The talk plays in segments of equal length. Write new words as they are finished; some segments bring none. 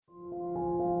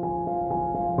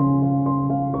Hello,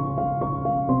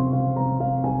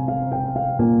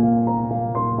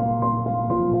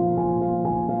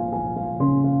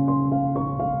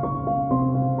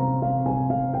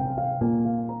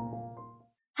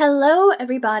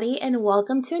 everybody, and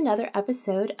welcome to another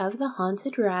episode of The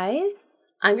Haunted Ride.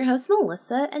 I'm your host,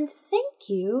 Melissa, and thank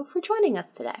you for joining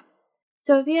us today.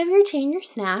 So if you have your tea and your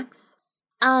snacks,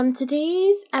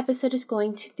 today's episode is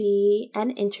going to be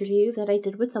an interview that I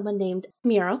did with someone named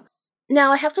Miro.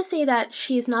 Now, I have to say that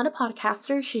she's not a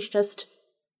podcaster. She's just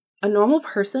a normal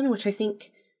person, which I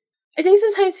think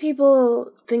sometimes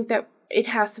people think that it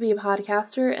has to be a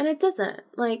podcaster, and it doesn't.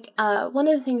 One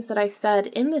of the things that I said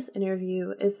in this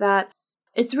interview is that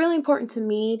it's really important to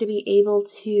me to be able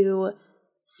to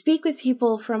speak with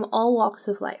people from all walks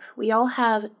of life. We all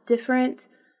have different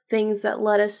things that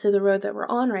led us to the road that we're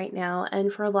on right now,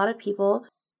 and for a lot of people,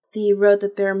 the road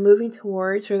that they're moving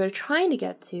towards or they're trying to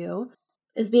get to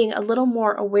is being a little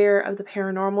more aware of the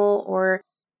paranormal or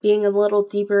being a little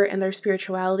deeper in their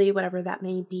spirituality, whatever that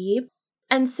may be.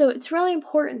 And so it's really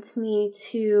important to me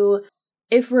to,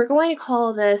 if we're going to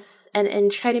call this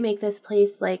and try to make this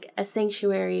place like a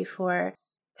sanctuary for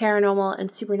paranormal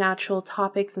and supernatural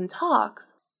topics and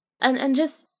talks, and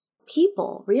just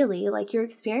people, really, like your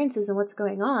experiences and what's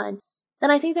going on,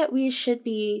 then I think that we should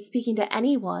be speaking to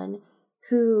anyone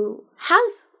who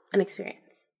has an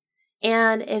experience.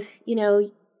 And if,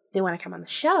 they want to come on the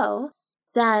show,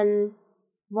 then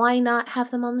why not have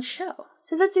them on the show?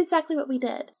 So that's exactly what we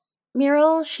did.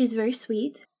 Miro, she's very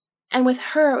sweet. And with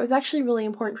her, it was actually really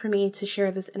important for me to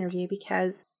share this interview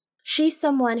because she's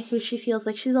someone who she feels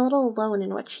like she's a little alone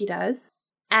in what she does.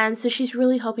 And so she's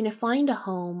really hoping to find a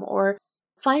home or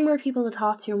find more people to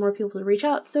talk to or more people to reach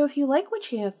out. So if you like what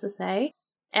she has to say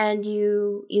and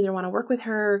you either want to work with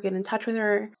her or get in touch with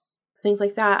her, things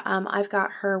like that, I've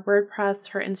got her WordPress,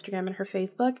 her Instagram, and her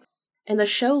Facebook and the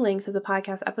show links of the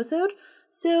podcast episode.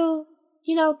 So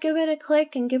give it a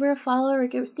click and give her a follow or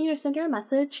send her a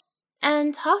message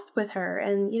and talk with her.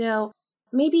 And,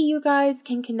 maybe you guys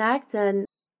can connect and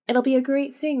it'll be a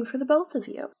great thing for the both of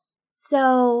you.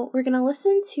 So we're going to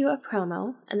listen to a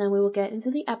promo and then we will get into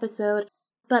the episode,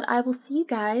 but I will see you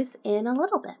guys in a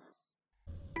little bit.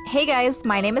 Hey guys,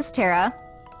 my name is Tara.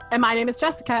 And my name is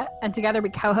Jessica, and together we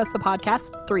co-host the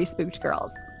podcast, Three Spooked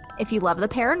Girls. If you love the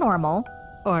paranormal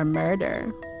or murder,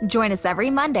 join us every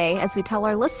Monday as we tell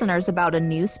our listeners about a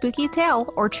new spooky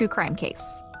tale or true crime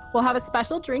case. We'll have a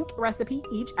special drink recipe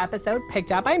each episode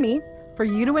picked out by me for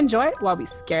you to enjoy while we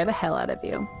scare the hell out of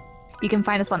you. You can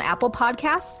find us on Apple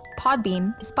Podcasts,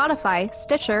 Podbean, Spotify,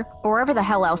 Stitcher, or wherever the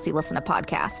hell else you listen to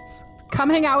podcasts. Come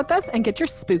hang out with us and get your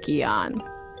spooky on.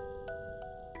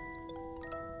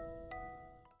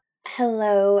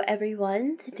 Hello,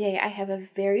 everyone. Today I have a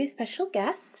very special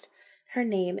guest. Her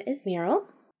name is Miro.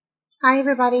 Hi,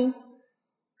 everybody.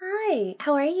 Hi,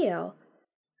 how are you?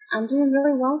 I'm doing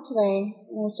really well today.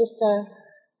 It was just a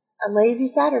lazy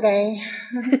Saturday.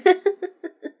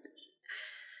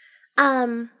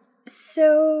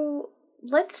 So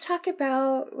let's talk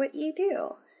about what you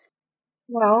do.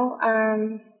 Well,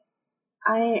 I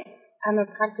am a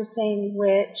practicing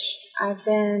witch. I've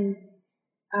been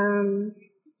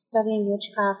studying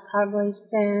witchcraft probably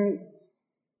since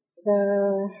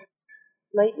the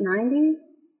late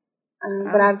 90s.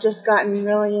 But I've just gotten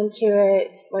really into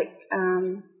it, like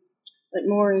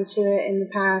more into it in the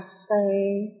past,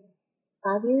 say,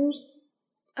 5 years.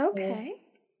 Okay. So,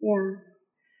 yeah.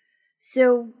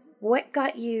 So what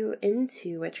got you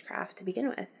into witchcraft to begin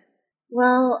with?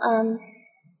 Well,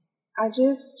 I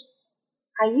used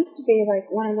to be like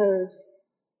one of those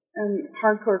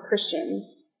hardcore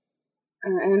Christians,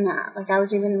 and I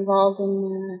was even involved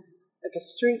in like a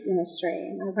street ministry,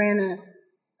 and I ran a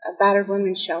battered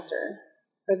women's shelter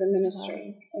for the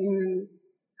ministry. And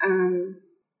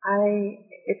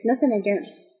it's nothing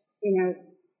against,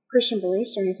 Christian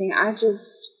beliefs or anything. I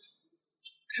just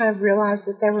kind of realized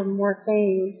that there were more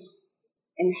things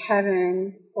in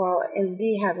heaven, well, in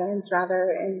the heavens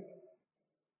rather, and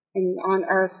on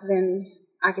earth than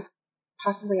I could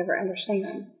possibly ever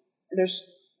understand.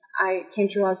 I came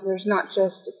to realize that it's not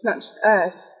just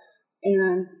us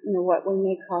and, what we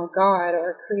may call God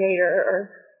or Creator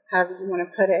or however you want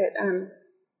to put it.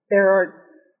 There are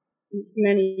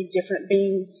many different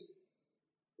beings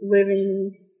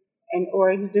living and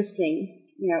or existing,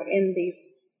 in these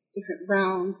different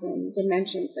realms and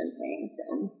dimensions and things.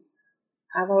 And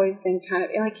I've always been kind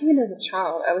of, like, even as a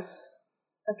child, I was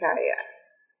like, I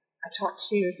talked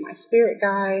to my spirit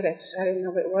guide. I didn't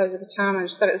know what it was at the time. I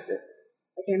just thought it was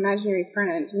like an imaginary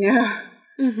friend,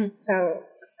 Mm-hmm. So,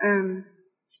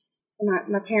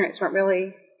 my parents weren't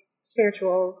really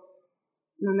spiritual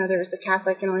my mother was a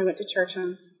Catholic and only went to church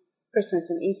on Christmas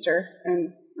and Easter,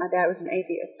 and my dad was an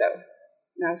atheist, so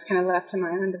I was kind of left to my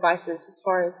own devices as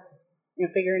far as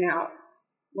figuring out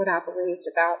what I believed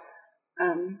about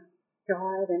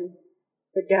God and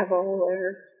the devil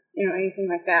or anything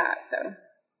like that. So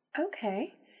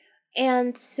okay.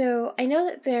 And so I know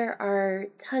that there are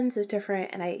tons of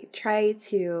different, and I try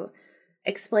to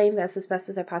explain this as best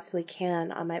as I possibly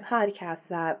can on my podcast,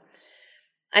 that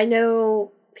I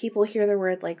know people hear the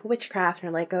word like witchcraft and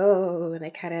are like, oh, and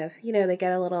they kind of, they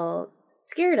get a little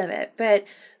scared of it. But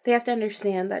they have to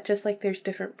understand that just like there's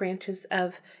different branches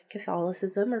of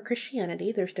Catholicism or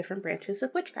Christianity, there's different branches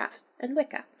of witchcraft and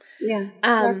Wicca. Yeah,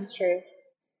 that's true.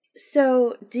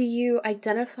 So do you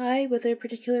identify with a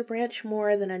particular branch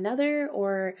more than another,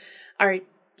 or are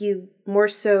you more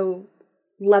so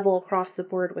level across the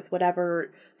board with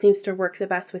whatever seems to work the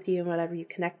best with you and whatever you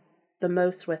connect the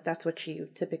most with, that's what you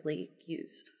typically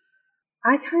use?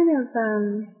 I kind of,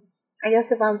 I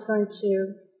guess if I was going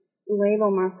to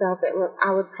label myself,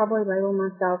 I would probably label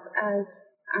myself as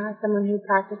someone who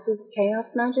practices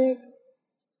chaos magic,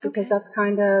 because that's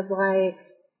kind of like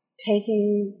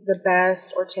taking the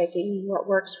best or taking what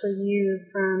works for you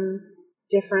from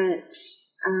different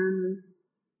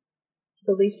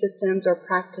belief systems or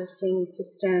practicing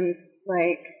systems.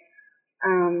 Like,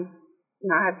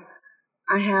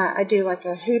 I do like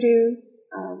a hoodoo,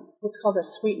 what's called a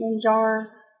sweetening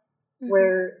jar,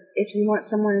 where if you want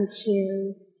someone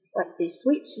to like be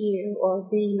sweet to you or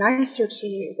be nicer to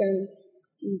you, then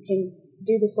you can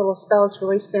do this little spell. It's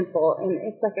really simple, and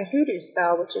it's like a hoodoo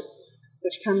spell,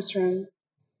 which comes from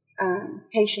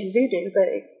Haitian voodoo, but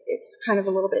it's kind of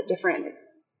a little bit different.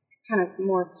 It's kind of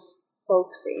more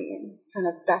folksy and kind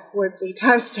of backwoodsy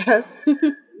type stuff.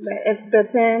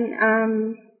 but then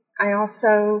I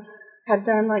also have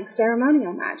done like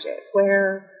ceremonial magic,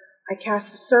 where I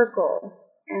cast a circle,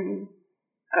 and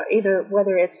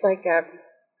whether it's like a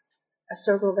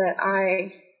circle that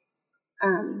I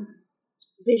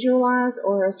visualize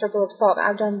or a circle of salt.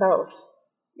 I've done both.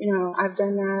 I've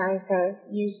done that. I've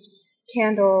used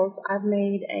candles. I've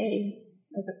made a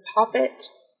poppet,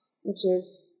 which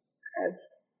is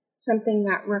something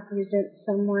that represents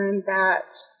someone that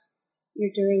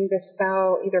you're doing the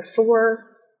spell either for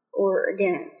or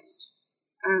against.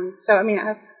 So I mean,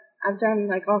 I've done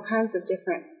like all kinds of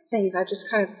different things. I just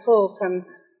kind of pull from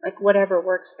like whatever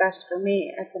works best for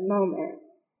me at the moment.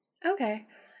 Okay.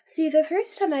 See, the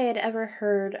first time I had ever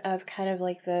heard of kind of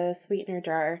like the sweetener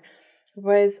jar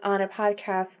was on a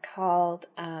podcast called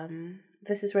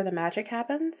This Is Where the Magic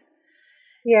Happens.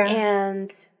 Yeah.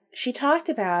 And she talked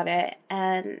about it,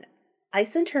 and I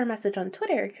sent her a message on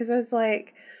Twitter because I was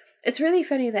like, it's really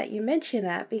funny that you mention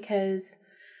that, because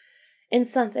in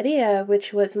Santeria,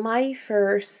 which was my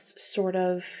first sort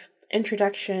of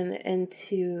introduction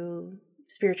into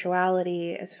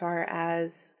spirituality as far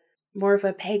as more of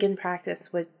a pagan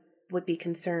practice would be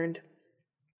concerned,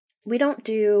 we don't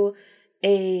do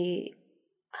a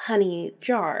honey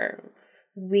jar.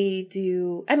 We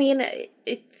do, I mean,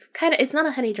 it's not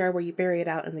a honey jar where you bury it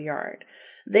out in the yard.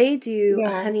 They do a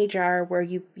honey jar where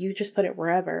you just put it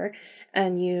wherever,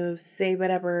 and you say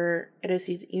whatever it is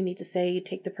you need to say. You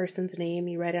take the person's name,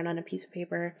 you write it on a piece of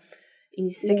paper, and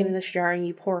you stick it in this jar, and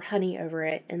you pour honey over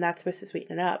it, and that's supposed to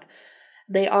sweeten it up.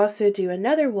 They also do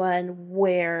another one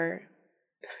where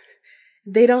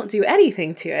they don't do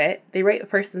anything to it. They write the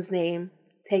person's name,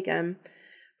 take them,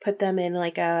 put them in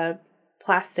like a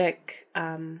plastic,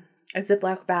 a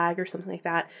Ziploc bag or something like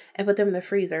that, and put them in the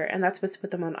freezer, and that's supposed to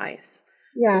put them on ice.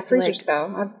 Yeah, freezer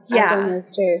spell. I've done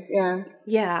those too. Yeah.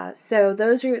 Yeah. So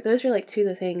those are like two of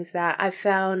the things that I've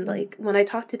found, like when I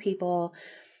talk to people,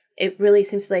 it really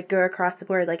seems to like go across the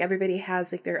board. Like everybody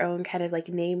has like their own kind of like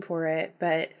name for it,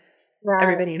 but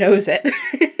everybody knows it.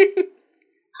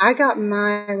 I got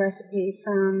my recipe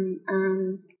from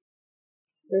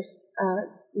this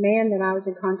man that I was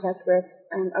in contact with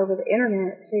over the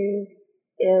internet, who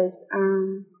is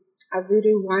a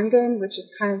voodoo wangan, which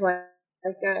is kind of like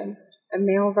a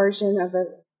male version of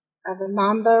a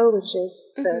mambo, which is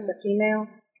the female,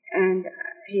 and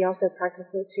he also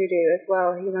practices hoodoo as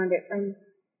well. He learned it from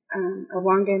a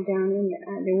wangan down in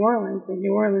New Orleans, and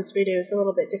New Orleans voodoo is a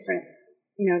little bit different,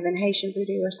 than Haitian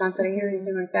voodoo or something or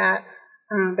anything like that.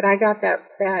 But I got that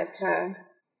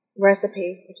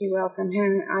recipe, if you will, from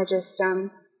him. I just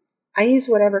I use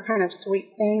whatever kind of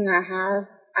sweet thing that I have.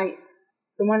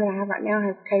 The one that I have right now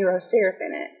has Cairo syrup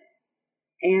in it,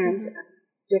 and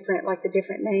the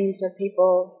different names of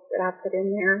people that I put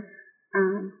in there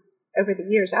over the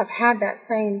years. I've had that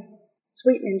same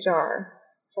sweetening jar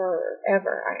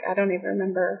forever. I don't even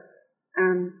remember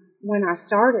when I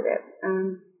started it.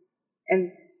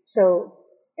 And so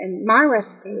in my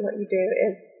recipe, what you do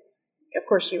is, of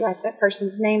course, you write that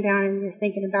person's name down, and you're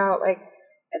thinking about, like,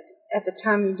 at the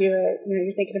time you do it,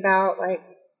 you're thinking about, like,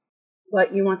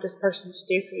 what you want this person to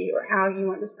do for you, or how you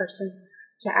want this person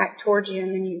to act towards you,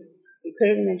 and then you put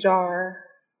it in the jar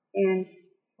and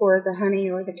pour the honey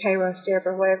or the Karo syrup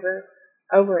or whatever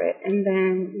over it, and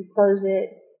then you close it,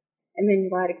 and then you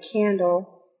light a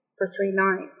candle for 3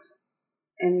 nights,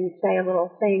 and you say a little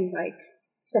thing like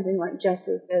something like, just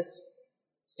as this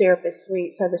syrup is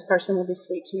sweet, so this person will be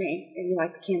sweet to me, and you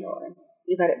light the candle and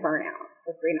you let it burn out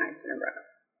for 3 nights in a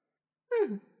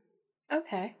row.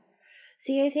 Okay.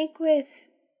 See, I think in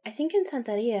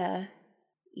Santeria,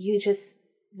 you just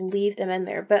leave them in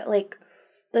there. But, like,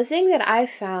 the thing that I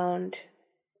found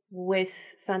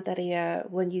with Santeria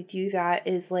when you do that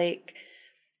is, like,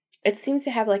 it seems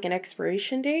to have, like, an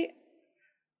expiration date.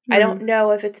 I don't know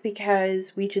if it's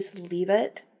because we just leave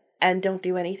it and don't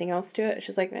do anything else to it. It's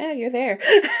just like, you're there.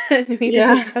 And we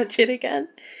don't touch it again.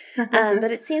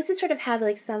 But it seems to sort of have,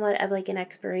 like, somewhat of, like, an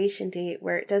expiration date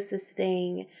where it does this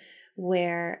thing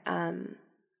where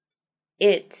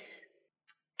it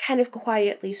kind of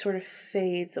quietly sort of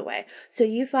fades away. So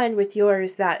you find with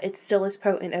yours that it's still as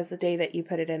potent as the day that you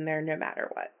put it in there, no matter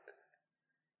what.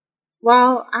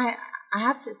 Well, I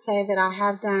have to say that I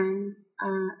have done,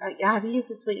 I have used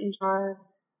the sweetened jar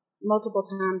multiple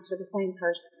times for the same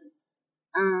person.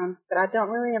 But I don't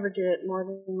really ever do it more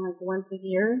than, like, once a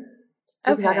year.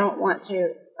 Because I don't want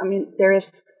to, there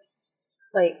is,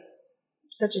 like,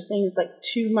 such a thing as, like,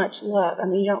 too much love.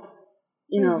 You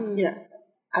don't,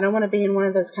 I don't want to be in one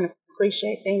of those kind of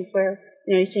cliche things where,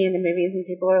 you see in the movies and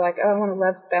people are like, oh, I want a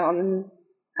love spell. And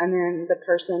then the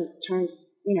person turns,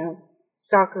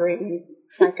 stalkery and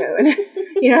psycho. And,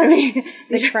 you know what I mean?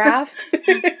 The Craft.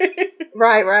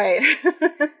 Right.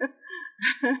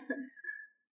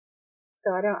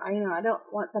 So I don't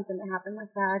want something to happen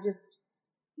like that. I just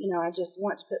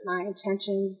want to put my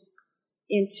intentions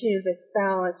into the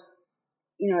spell as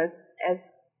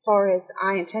far as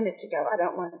I intend it to go. I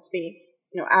don't want it to be,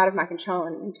 out of my control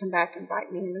and come back and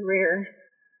bite me in the rear.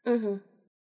 Mm-hmm.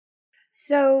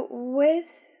 So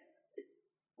with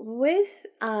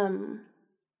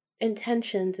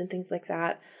intentions and things like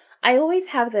that, I always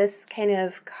have this kind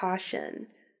of caution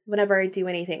whenever I do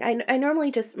anything. I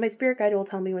normally just, my spirit guide will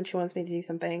tell me when she wants me to do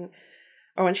something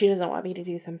or when she doesn't want me to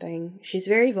do something. She's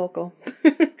very vocal.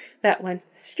 That one,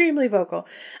 extremely vocal.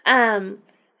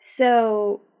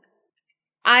 So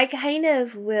I kind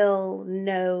of will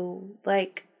know,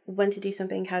 like, when to do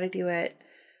something, how to do it,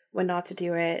 when not to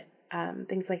do it,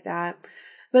 things like that.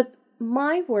 But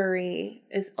my worry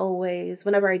is always,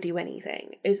 whenever I do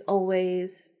anything, is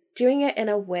always doing it in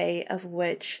a way of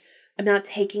which I'm not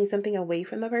taking something away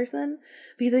from the person.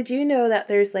 Because I do know that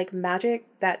there's, like, magic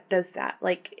that does that.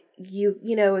 Like,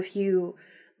 if you,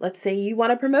 let's say you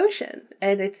want a promotion,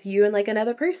 and it's you and, like,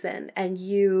 another person, and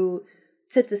you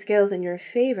tip the scales in your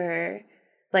favor,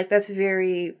 like, that's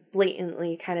very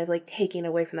blatantly kind of, like, taking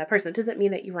away from that person. It doesn't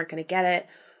mean that you weren't going to get it,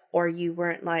 or you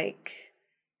weren't, like,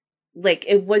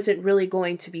 it wasn't really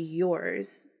going to be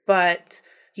yours, but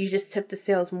you just tipped the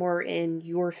scales more in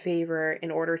your favor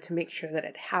in order to make sure that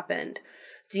it happened.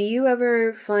 Do you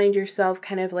ever find yourself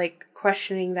kind of, like,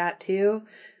 questioning that too?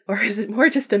 Or is it more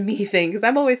just a me thing? Because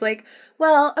I'm always like,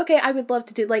 well, okay, I would love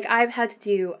to do, like, I've had to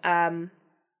do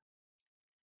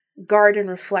guard and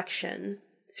reflection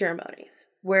ceremonies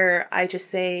where I just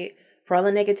say, for all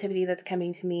the negativity that's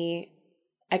coming to me,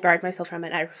 I guard myself from it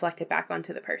and I reflect it back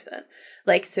onto the person.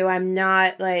 Like, so I'm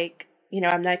not, like,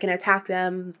 I'm not going to attack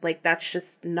them. Like, that's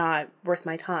just not worth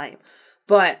my time.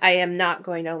 But I am not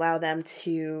going to allow them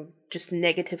to just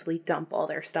negatively dump all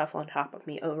their stuff on top of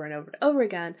me over and over and over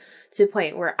again to the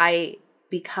point where I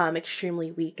become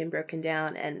extremely weak and broken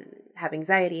down and have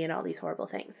anxiety and all these horrible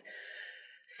things.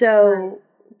 So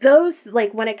those,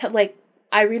 like, when it, like,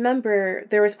 I remember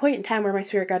there was a point in time where my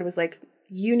spirit guide was like,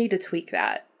 you need to tweak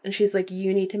that. And she's like,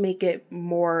 you need to make it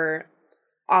more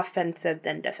offensive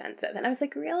than defensive. And I was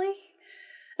like, really?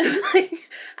 Like,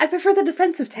 I prefer the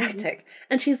defensive tactic.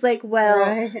 And she's like,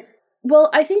 well,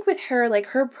 I think with her, like,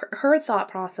 her thought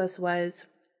process was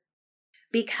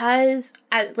because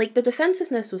the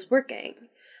defensiveness was working,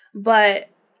 but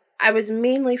I was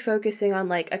mainly focusing on,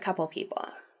 like, a couple people.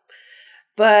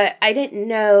 But I didn't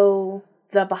know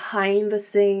the behind the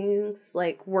scenes,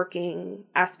 like, working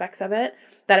aspects of it,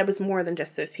 that it was more than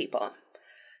just those people.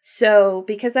 So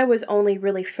because I was only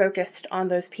really focused on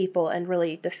those people and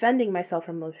really defending myself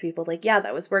from those people, like, yeah,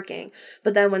 that was working.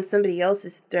 But then when somebody else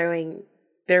is throwing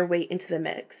their weight into the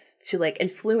mix to, like,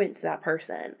 influence that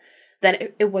person, then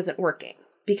it wasn't working.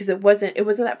 because it wasn't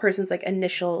that person's like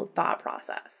initial thought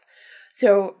process.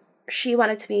 So she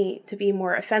wanted to be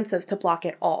more offensive, to block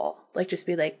it all. Like, just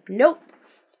be like, nope,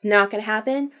 it's not going to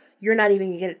happen. You're not even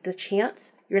going to get the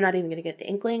chance. You're not even going to get the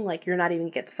inkling. Like, you're not even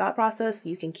going to get the thought process.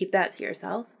 You can keep that to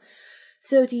yourself.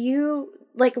 So do you,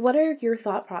 like, what are your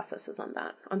thought processes on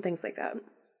that, on things like that?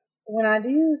 When I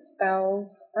do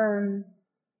spells,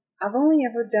 I've only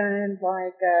ever done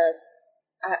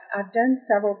I've done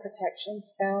several protection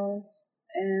spells,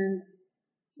 and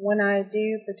when I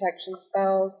do protection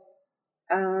spells,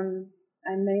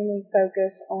 I mainly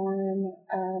focus on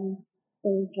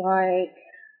things like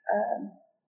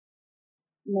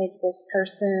make this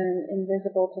person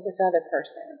invisible to this other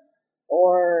person,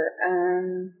 or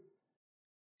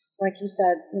like you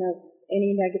said,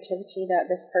 any negativity that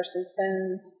this person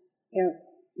sends,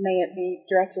 may it be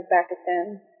directed back at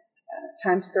them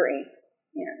times 3.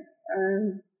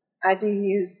 I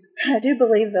do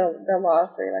believe the law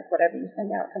of 3, like whatever you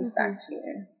send out comes back to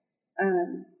you.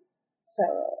 So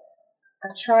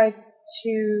I try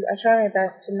my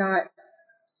best to not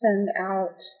send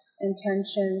out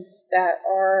intentions that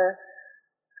are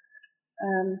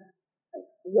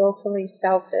willfully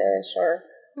selfish or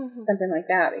something like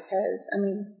that, because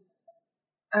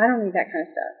I don't need that kind of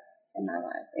stuff in my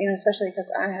life, especially because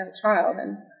I have a child,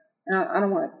 and I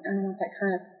don't want that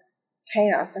kind of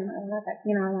chaos in my life.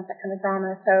 I want that kind of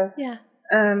drama. So yeah.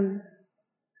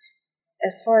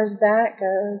 As far as that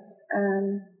goes,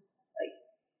 like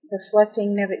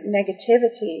reflecting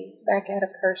negativity back at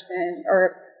a person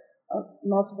or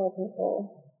multiple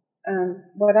people,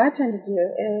 what I tend to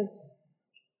do is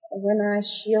when I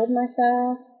shield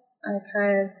myself,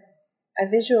 I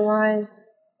visualize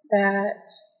that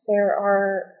there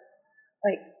are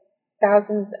like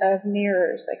thousands of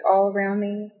mirrors like all around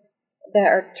me that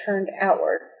are turned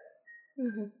outward.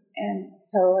 And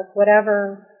so like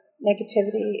whatever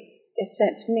negativity is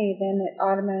sent to me, then it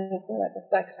automatically like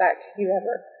reflects back to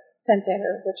whoever sent it,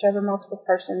 or whichever multiple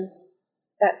persons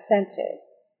that sent it.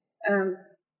 And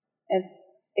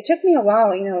it took me a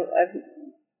while, of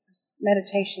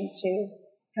meditation to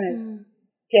kind of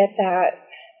get that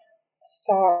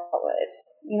solid.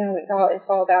 It's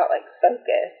all about like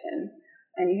focus,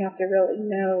 and you have to really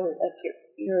know like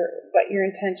your what your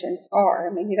intentions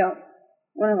are. You don't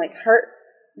want to like hurt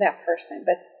that person,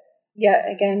 but yet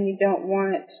again, you don't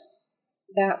want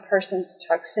that person's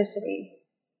toxicity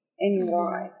in your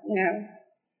life,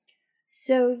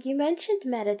 So you mentioned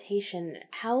meditation.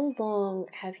 How long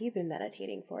have you been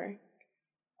meditating for?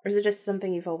 Or is it just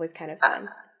something you've always kind of done?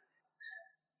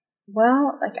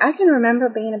 Well, like I can remember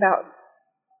being about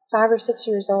 5 or 6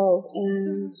 years old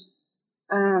and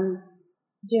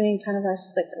doing kind of a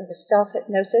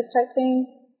self-hypnosis type thing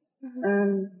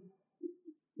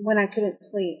when I couldn't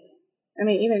sleep.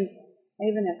 Even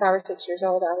at 5 or 6 years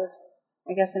old, I was,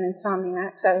 I guess, an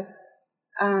insomniac. So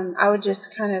I would just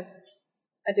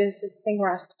I did this thing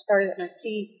where I started at my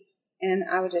feet, and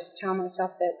I would just tell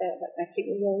myself that my feet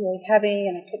were really, really heavy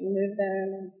and I couldn't move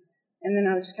them, and then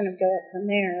I would just kind of go up from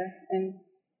there, and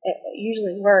it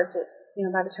usually worked.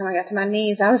 By the time I got to my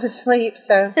knees, I was asleep.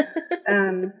 So,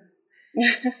 and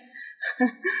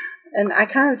I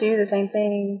kind of do the same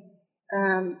thing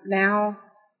now,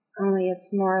 only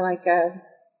it's more like I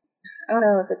don't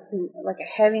know if it's like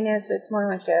a heaviness, but it's more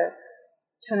like a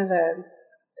kind of a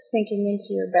sinking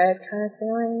into your bed kind of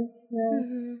feeling,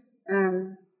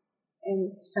 and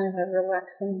it's kind of a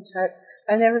relaxing type.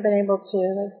 I've never been able to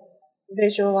like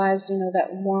visualize, that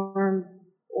warm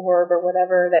orb or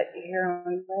whatever that you hear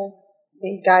on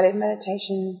the guided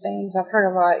meditation things. I've heard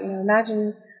a lot.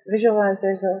 Visualize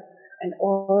there's an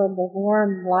orb of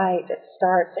warm light that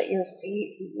starts at your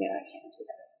feet. I can't do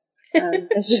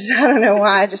that. It's just, I don't know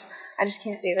why. I just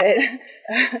can't do it.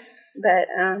 But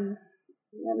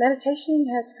meditation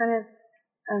has kind of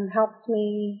helped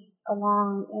me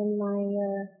along in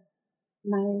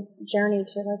my journey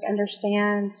to like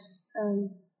understand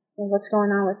what's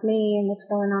going on with me and what's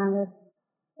going on with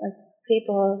like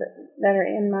people that are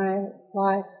in my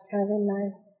life, kind of in my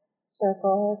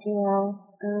circle, if you will.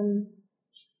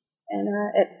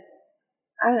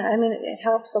 It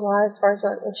helps a lot as far as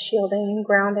with shielding and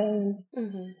grounding,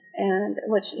 and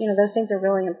which, those things are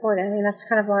really important. That's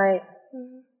kind of like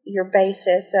your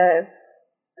basis of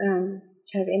kind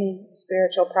of any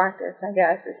spiritual practice, I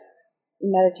guess, is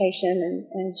meditation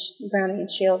and grounding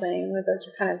and shielding. Those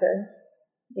are kind of the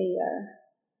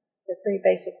 3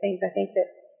 basic things I think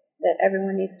that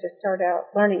everyone needs to start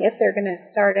out learning if they're going to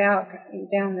start out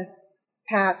down this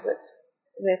path with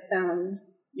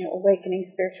awakening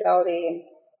spirituality and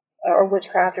or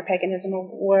witchcraft or paganism or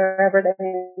wherever they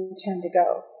intend to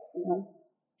go.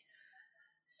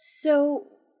 So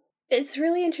it's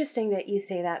really interesting that you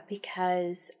say that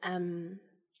because I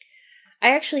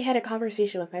actually had a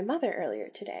conversation with my mother earlier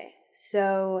today.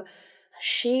 So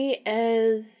she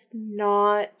is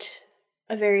not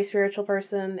a very spiritual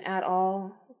person at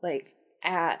all, like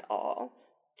at all.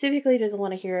 Typically doesn't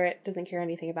want to hear it, doesn't care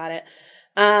anything about it.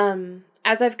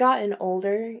 As I've gotten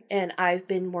older and I've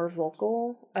been more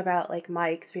vocal about like my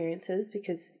experiences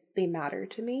because they matter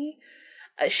to me,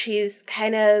 she's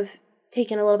kind of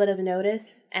taken a little bit of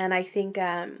notice. And I think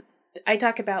I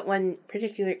talk about one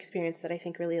particular experience that I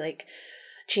think really like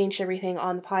changed everything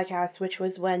on the podcast, which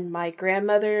was when my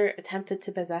grandmother attempted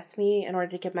to possess me in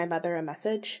order to give my mother a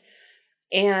message.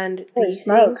 And Holy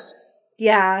smokes.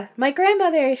 Yeah, my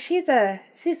grandmother, she's a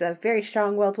very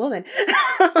strong-willed woman.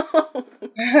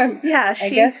 Yeah, I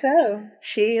guess so.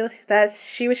 She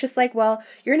was just like, well,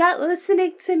 you're not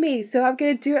listening to me, so I'm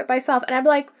gonna do it myself. And I'm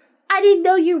like, I didn't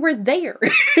know you were there.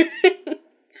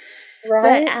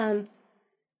 Right. But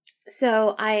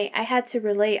so I had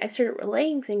to I started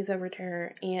relaying things over to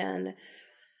her, and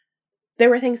there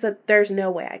were things that there's no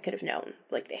way I could have known.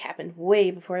 Like, they happened way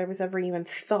before I was ever even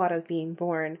thought of being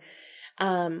born.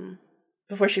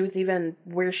 Before she was even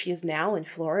where she is now in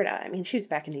Florida. I mean, she was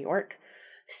back in New York.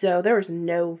 So there was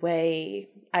no way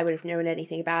I would have known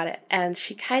anything about it. And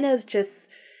she kind of just,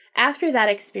 after that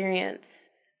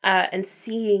experience, and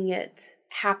seeing it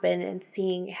happen and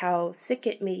seeing how sick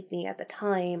it made me at the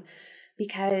time,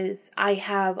 because I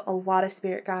have a lot of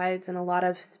spirit guides and a lot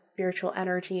of spiritual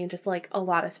energy and just like a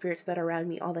lot of spirits that are around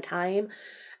me all the time.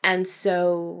 And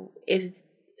so if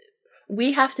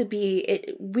we have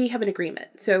an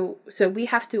agreement. So we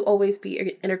have to always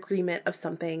be in agreement of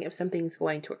something if something's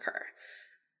going to occur,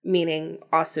 meaning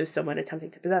also someone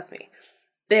attempting to possess me.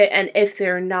 And if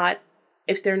they're not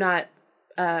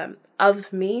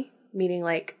of me, meaning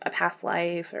like a past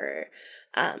life or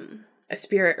a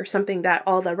spirit or something that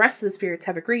all the rest of the spirits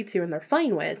have agreed to and they're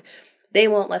fine with, they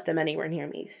won't let them anywhere near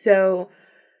me. So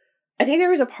I think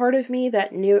there was a part of me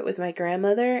that knew it was my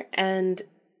grandmother, and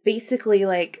basically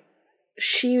like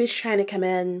she was trying to come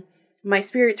in. My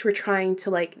spirits were trying to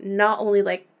like not only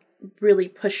like really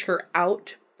push her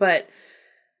out, but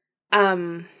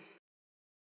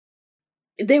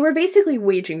they were basically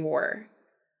waging war.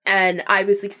 And I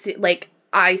was like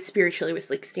I spiritually was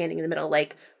like standing in the middle,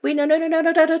 like, wait, no, I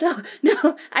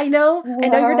know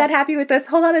you're not happy with this.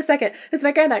 Hold on a second. It's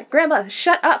my grandma,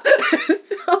 shut up.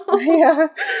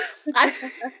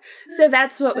 So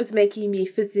that's what was making me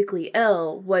physically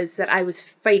ill, was that I was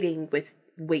fighting with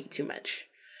way too much.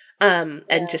 And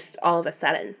just all of a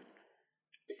sudden.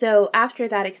 So after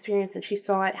that experience, and she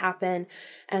saw it happen,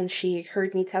 and she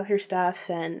heard me tell her stuff,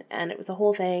 and it was a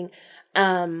whole thing,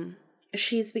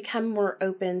 she's become more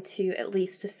open to at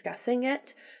least discussing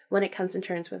it when it comes in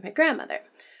terms with my grandmother.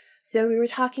 So we were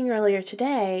talking earlier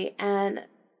today, and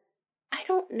I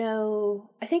don't know,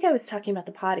 I think I was talking about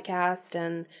the podcast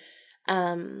and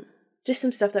just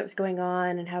some stuff that was going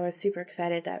on and how I was super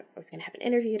excited that I was going to have an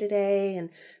interview today and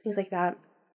things like that.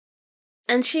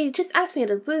 And she just asked me out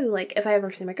of the blue, like, if I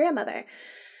ever seen my grandmother.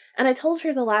 And I told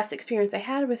her the last experience I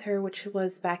had with her, which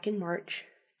was back in March.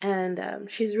 And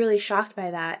she was really shocked by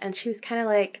that. And she was kind of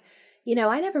like,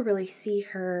 I never really see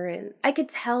her. And I could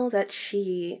tell that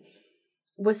she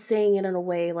was saying it in a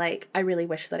way like, I really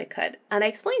wish that I could. And I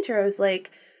explained to her, I was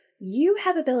like, you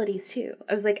have abilities too.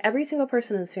 I was like, every single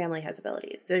person in this family has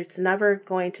abilities. It's never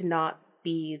going to not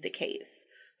be the case.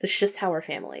 That's just how our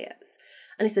family is.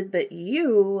 And I said, but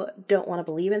you don't want to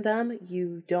believe in them.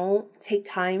 You don't take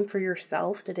time for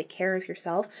yourself to take care of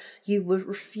yourself. You would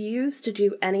refuse to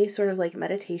do any sort of like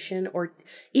meditation or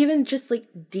even just like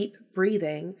deep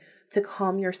breathing to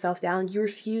calm yourself down. You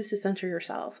refuse to center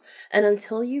yourself. And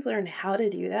until you learn how to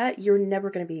do that, you're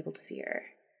never going to be able to see her.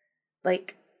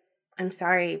 Like, I'm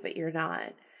sorry, but you're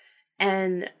not.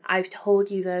 And I've told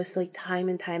you this like time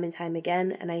and time and time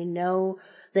again, and I know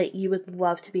that you would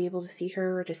love to be able to see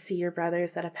her or to see your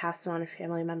brothers that have passed on or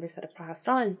family members that have passed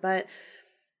on. But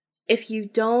if you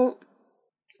don't,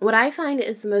 what I find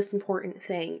is the most important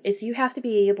thing is you have to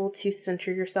be able to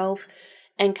center yourself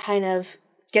and kind of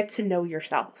get to know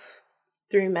yourself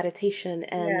through meditation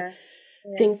and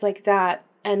things like that.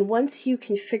 And once you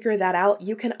can figure that out,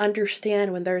 you can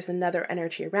understand when there's another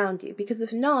energy around you. Because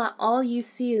if not, all you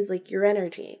see is like your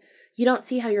energy. You don't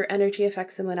see how your energy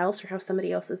affects someone else or how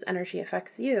somebody else's energy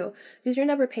affects you, because you're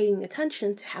never paying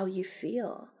attention to how you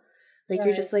feel. Like,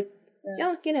 you're just like,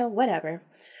 whatever.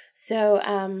 So,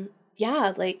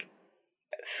 like,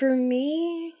 for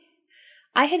me,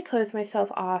 I had closed myself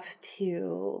off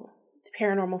to the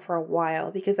paranormal for a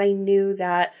while because I knew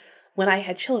that when I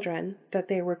had children, that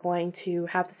they were going to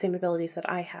have the same abilities that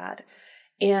I had.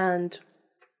 And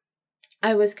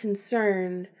I was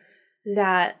concerned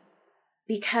that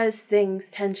because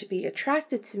things tend to be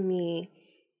attracted to me,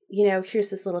 you know, here's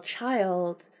this little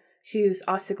child who's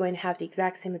also going to have the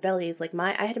exact same abilities. Like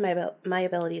I had my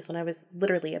abilities when I was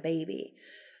literally a baby.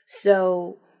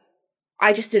 So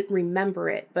I just didn't remember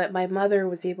it, but my mother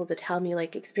was able to tell me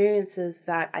like experiences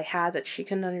that I had that she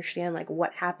couldn't understand, like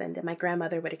what happened. And my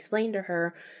grandmother would explain to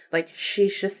her, like,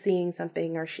 she's just seeing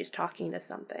something or she's talking to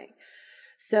something.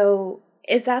 So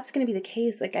if that's going to be the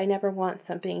case, like, I never want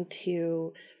something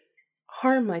to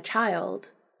harm my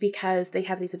child because they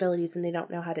have these abilities and they don't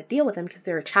know how to deal with them because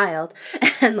they're a child.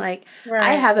 And like, Right.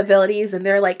 I have abilities and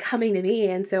they're like coming to me.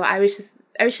 And so I was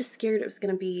just scared it was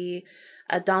going to be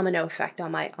a domino effect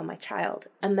on my child.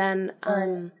 And then,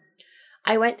 Right.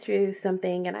 I went through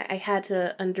something and I had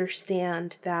to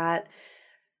understand that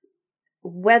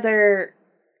whether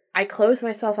I close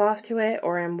myself off to it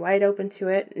or I'm wide open to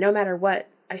it, no matter what,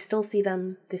 I still see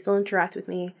them. They still interact with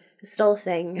me. It's still a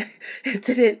thing. It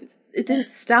didn't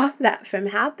stop that from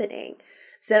happening.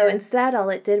 So instead, all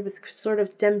it did was sort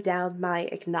of dim down my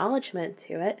acknowledgement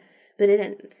to it, but it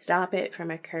didn't stop it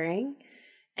from occurring.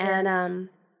 And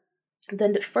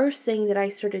then the first thing that I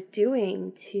started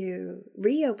doing to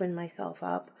reopen myself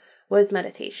up was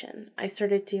meditation. I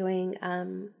started doing,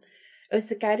 it was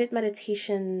the guided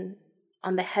meditation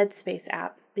on the Headspace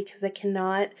app because I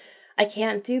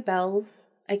can't do bells.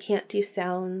 I can't do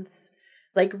sounds.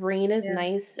 Like rain is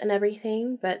nice and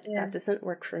everything, but that doesn't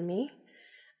work for me.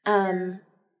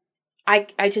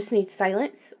 I just need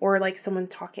silence or like someone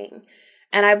talking.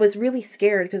 And I was really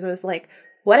scared because I was like,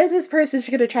 what if this person's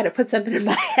going to try to put something in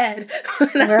my head when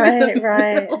I'm in the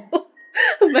middle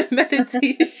of my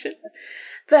meditation?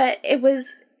 But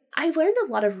I learned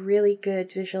a lot of really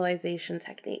good visualization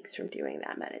techniques from doing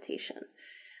that meditation.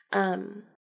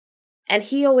 And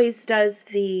he always does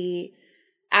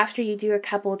after you do a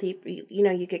couple deep,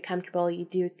 you get comfortable, you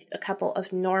do a couple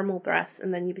of normal breaths,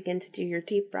 and then you begin to do your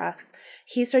deep breaths.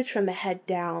 He starts from the head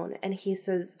down, and he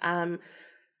says,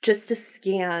 just to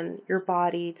scan your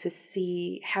body to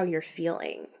see how you're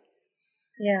feeling.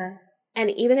 Yeah. And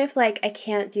even if like I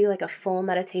can't do like a full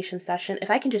meditation session,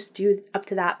 if I can just do up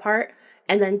to that part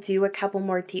and then do a couple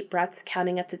more deep breaths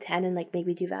counting up to 10 and like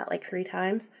maybe do that like 3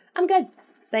 times, I'm good.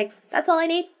 Like that's all I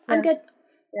need. I'm good.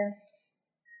 Yeah.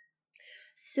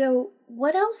 So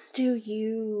what else do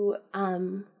you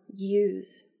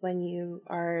use when you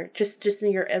are just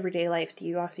in your everyday life? Do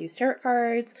you also use tarot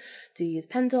cards? Do you use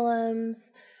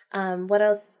pendulums? What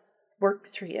else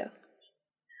works for you?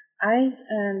 I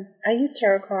use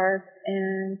tarot cards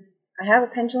and I have a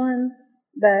pendulum,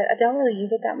 but I don't really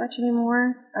use it that much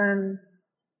anymore.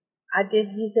 I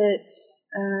did use it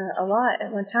a lot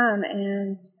at one time,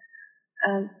 and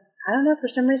I don't know, for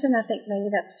some reason I think maybe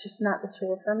that's just not the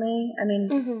tool for me. I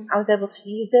mean, I was able to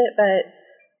use it, but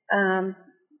I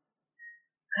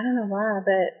don't know why,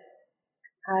 but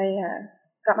I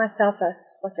got myself a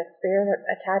spirit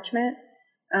attachment.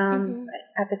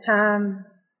 At the time,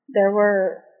 there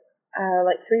were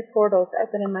like 3 portals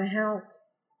open in my house,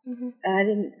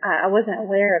 and I wasn't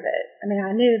aware of it. I mean,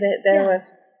 I knew that there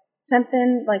was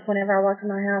something, like whenever I walked in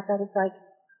my house, I was like,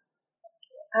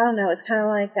 I don't know, it's kind of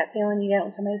like that feeling you get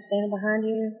when somebody's standing behind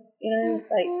you,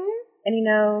 like,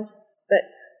 and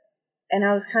and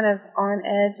I was kind of on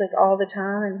edge like all the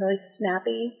time and really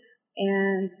snappy,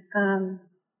 and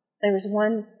there was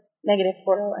 1 negative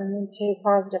portal and then 2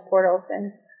 positive portals,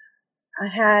 and I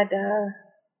had a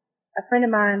friend of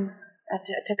mine, I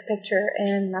took a picture,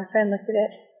 and my friend looked at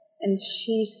it, and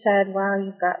she said, wow,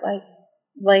 you've got like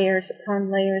layers upon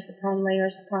layers upon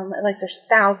layers upon, like there's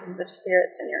thousands of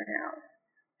spirits in your house,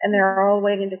 and they're all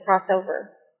waiting to cross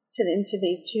over into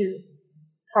these 2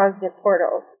 positive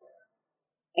portals.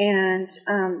 And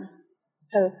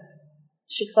so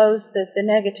she closed the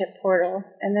negative portal,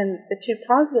 and then the 2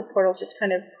 positive portals just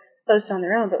kind of closed on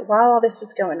their own. But while all this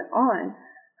was going on,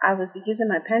 I was using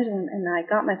my pendulum, and I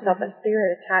got myself a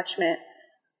spirit attachment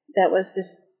that was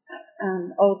this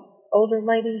older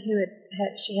lady who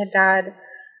she had died,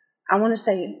 I want to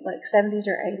say like 70s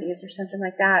or 80s or something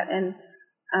like that, and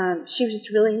she was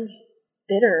just really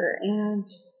bitter, and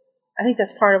I think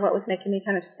that's part of what was making me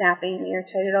kind of snappy and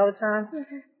irritated all the time.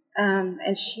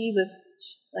 And she was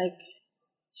like,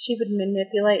 she would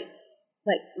manipulate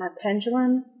like my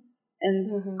pendulum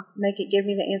and make it give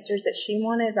me the answers that she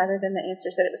wanted rather than the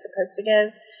answers that it was supposed to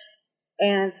give.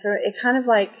 And for it kind of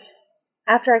like,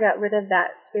 after I got rid of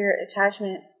that spirit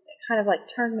attachment, it kind of like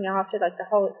turned me off to like the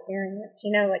whole experience,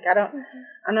 like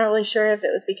I'm not really sure if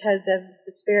it was because of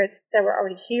the spirits that were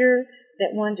already here,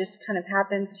 that one just kind of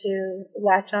happened to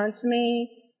latch on to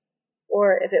me,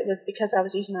 or if it was because I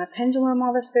was using my pendulum,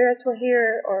 all the spirits were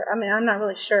here, or, I mean, I'm not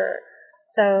really sure.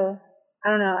 So, I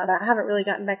don't know. I haven't really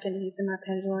gotten back into using my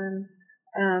pendulum.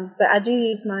 But I do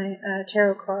use my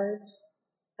tarot cards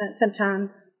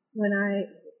sometimes when I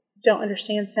don't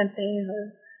understand something,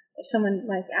 or if someone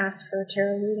like asks for a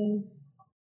tarot reading.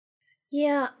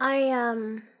 Yeah,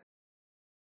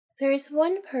 there's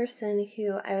one person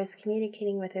who I was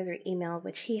communicating with over email,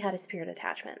 which he had a spirit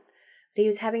attachment. But he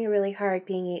was having a really hard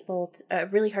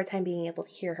time being able to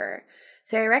hear her.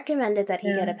 So I recommended that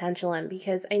he get a pendulum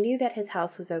because I knew that his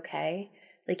house was okay.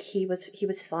 Like he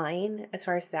was fine as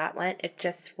far as that went. It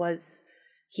just was,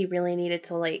 he really needed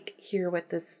to like hear what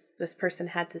this person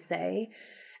had to say,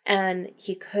 and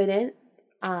he couldn't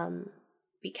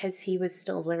because he was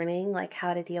still learning like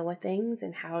how to deal with things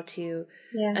and how to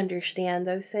understand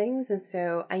those things. And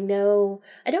so I don't know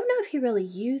if he really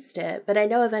used it, but I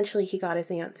know eventually he got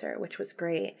his answer, which was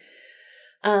great.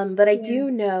 But I do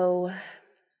know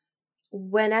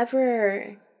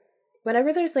whenever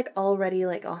there's like already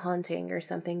like a haunting or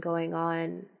something going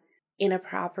on in a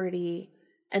property,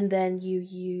 and then you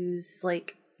use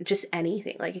like just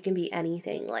anything, like it can be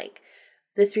anything, like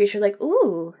the spirits are like,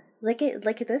 ooh, look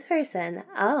at this person.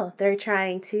 Oh, they're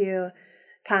trying to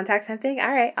contact something. All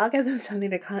right, I'll give them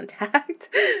something to contact.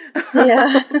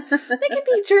 Yeah. They can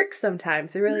be jerks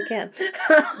sometimes. They really can.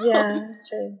 Yeah, that's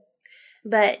true.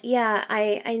 But yeah,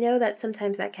 I know that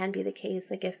sometimes that can be the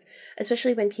case. Like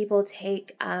especially when people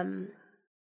take on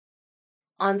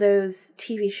those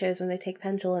TV shows, when they take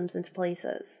pendulums into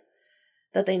places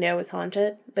that they know is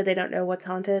haunted, but they don't know what's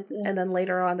haunted. Yeah. And then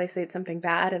later on they say it's something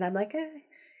bad, and I'm like, you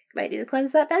might need to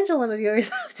cleanse that pendulum of yours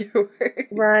afterwards.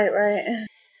 Right.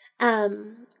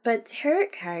 But tarot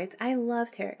cards, I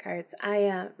love tarot cards.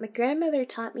 My grandmother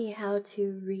taught me how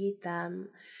to read them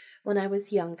when I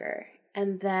was younger.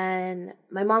 And then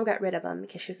my mom got rid of them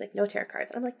because she was like, no tarot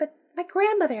cards. And I'm like, but my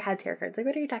grandmother had tarot cards. Like,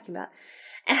 what are you talking about?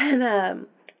 And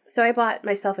so I bought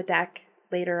myself a deck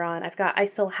later on. I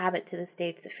still have it to this day.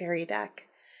 It's the fairy deck.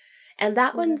 And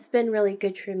that one's been really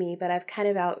good for me, but I've kind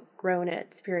of outgrown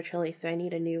it spiritually, so I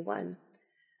need a new one.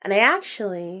 And I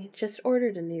actually just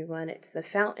ordered a new one. It's the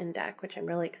fountain deck, which I'm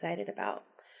really excited about.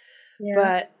 Yeah.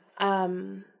 But I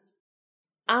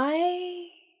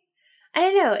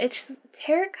don't know. It's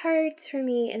tarot cards for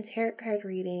me, and tarot card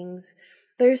readings.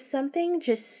 There's something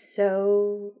just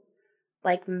so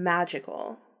like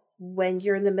magical when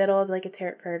you're in the middle of like a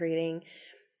tarot card reading,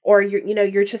 or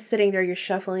you're just sitting there, you're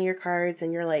shuffling your cards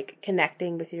and you're like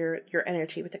connecting with your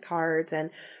energy with the cards, and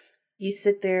you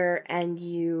sit there and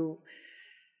you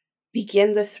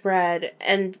begin the spread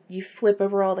and you flip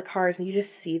over all the cards and you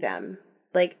just see them.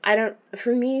 Like,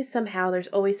 for me, somehow there's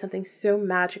always something so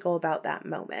magical about that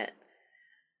moment.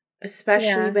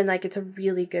 Especially when like it's a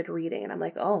really good reading and I'm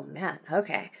like, oh man,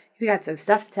 okay, you got some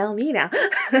stuff to tell me now.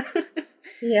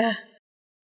 Yeah.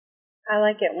 I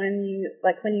like it when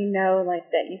you know like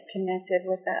that you've connected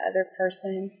with that other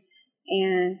person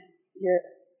and you're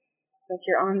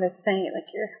on the same, like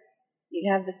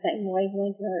you have the same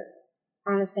wavelength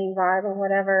or on the same vibe or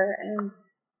whatever, and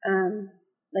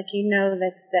like you know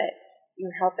that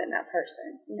you're helping that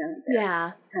person,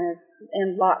 kind of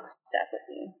in lockstep with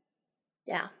you.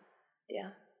 Yeah.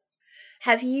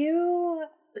 Have you,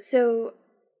 so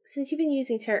since you've been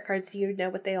using tarot cards, do you know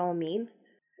what they all mean?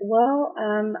 Well,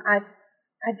 I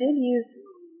did use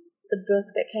the book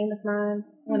that came with mine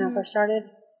when I first started,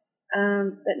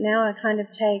 but now I kind of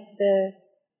take the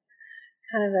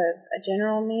kind of a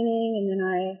general meaning, and then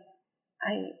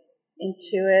I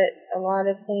intuit a lot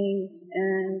of things,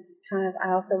 and kind of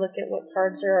I also look at what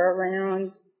cards are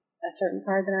around a certain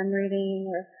card that I'm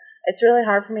reading, or it's really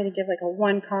hard for me to give like a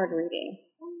one card reading.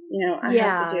 I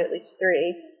have to do at least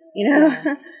 3,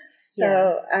 Yeah.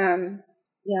 So,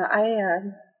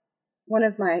 one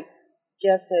of my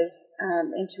gifts is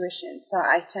intuition, so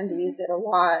I tend to use it a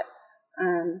lot,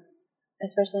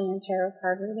 especially in tarot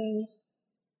card readings.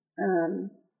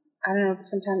 I don't know,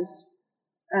 sometimes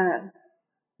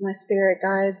my spirit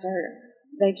guides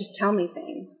they just tell me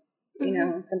things,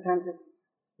 and sometimes it's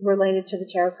related to the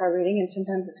tarot card reading, and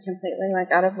sometimes it's completely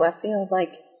like out of left field,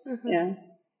 like,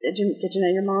 did you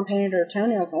know your mom painted her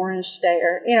toenails orange today,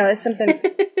 or it's something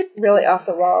really off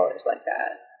the wall or like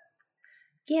that.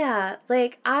 Yeah,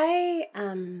 like I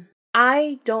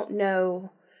don't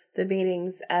know the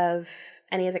meanings of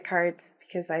any of the cards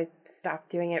because I stopped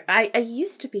doing it. I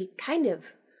used to be kind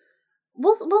of,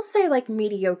 we'll say like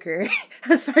mediocre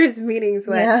as far as meanings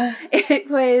went. Yeah. It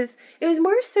was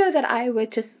more so that I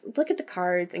would just look at the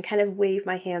cards and kind of wave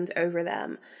my hands over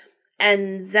them,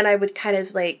 and then I would kind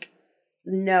of like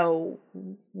know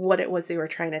what it was they were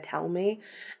trying to tell me.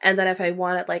 And then if I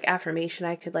wanted like affirmation,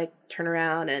 I could like turn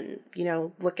around and, you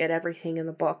know, look at everything in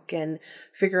the book and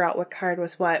figure out what card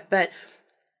was what. But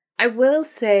I will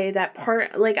say that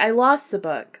like I lost the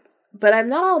book, but I'm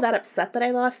not all that upset that I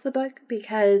lost the book,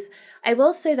 because I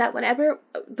will say that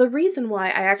the reason why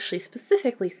I actually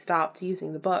specifically stopped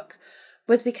using the book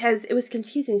was because it was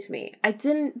confusing to me.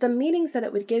 The meanings that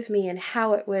it would give me and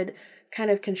how it would kind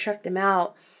of construct them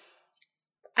out,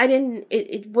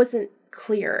 it wasn't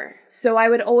clear. So I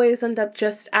would always end up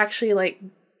just actually like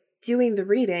doing the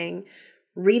reading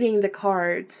the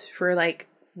cards for like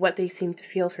what they seemed to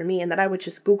feel for me. And then I would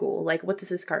just Google, like, what does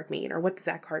this card mean? Or what does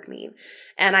that card mean?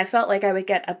 And I felt like I would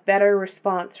get a better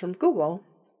response from Google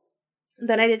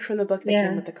than I did from the book that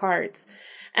came with the cards.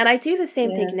 And I do the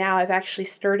same thing now. I've actually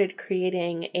started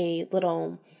creating a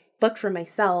little book for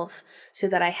myself so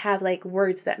that I have like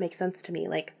words that make sense to me.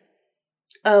 Like,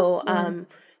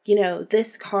 you know,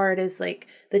 this card is like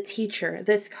the teacher.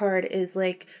 This card is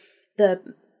like the,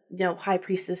 you know, high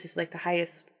priestess is like the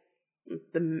highest,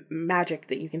 the magic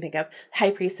that you can think of.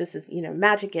 High priestess is, you know,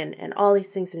 magic and all these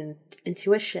things, and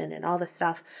intuition and all this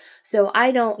stuff. So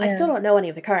I still don't know any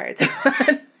of the cards.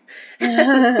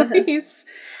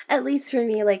 at least for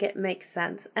me, like, it makes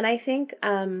sense. And I think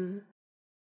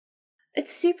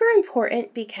it's super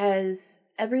important because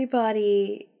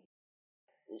everybody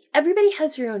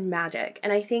has their own magic.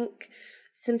 And I think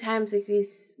sometimes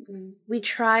we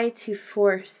try to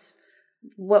force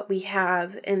what we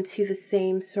have into the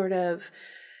same sort of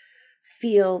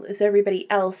field as everybody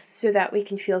else so that we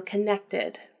can feel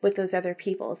connected with those other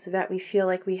people, so that we feel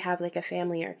like we have like a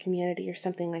family or a community or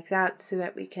something like that, so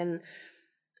that we can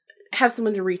have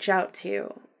someone to reach out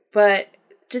to. But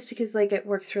just because like it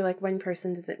works for like one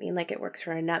person doesn't mean like it works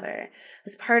for another.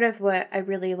 It's part of what I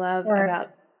really love about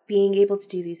being able to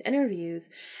do these interviews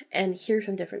and hear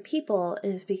from different people,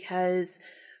 is because,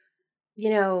 you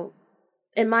know,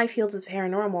 in my fields of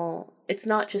paranormal, it's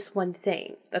not just one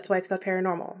thing. That's why it's called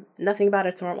paranormal. Nothing about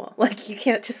it's normal. Like, you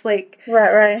can't just like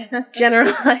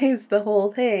generalize the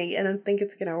whole thing and then think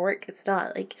it's going to work. It's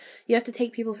not. Like, you have to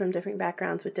take people from different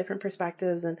backgrounds with different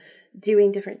perspectives and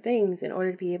doing different things in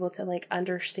order to be able to like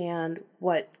understand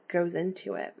what goes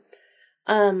into it.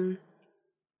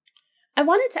 I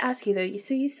wanted to ask you though,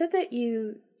 so you said that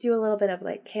you do a little bit of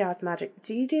like chaos magic.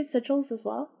 Do you do sigils as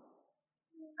well?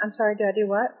 I'm sorry, do I do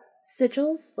what?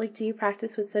 Sigils? Like, do you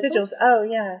practice with sigils? Sigils, oh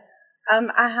yeah.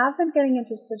 I have been getting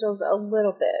into sigils a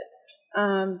little bit,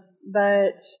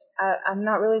 but I'm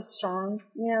not really strong,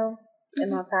 you know, in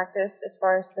my practice as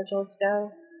far as sigils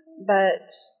go.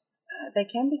 But they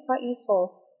can be quite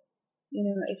useful, you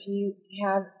know, if you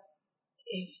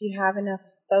have enough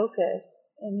focus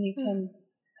and you can,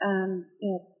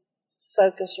 you know,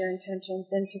 focus your intentions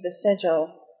into the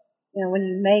sigil, you know, when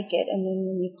you make it, and then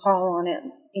when you call on it,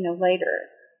 you know, later,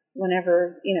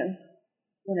 whenever you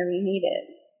need it.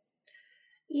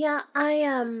 Yeah,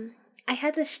 I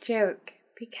had this joke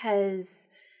because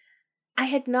I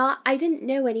didn't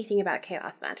know anything about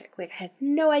chaos magic. Like, I had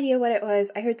no idea what it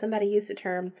was. I heard somebody use the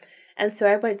term, and so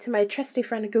I went to my trusty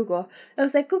friend Google. I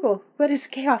was like, Google, what is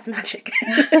chaos magic?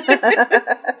 And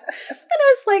I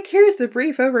was like, here's the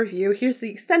brief overview, here's the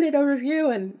extended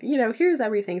overview, and, you know, here's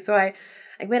everything. So I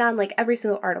went on like every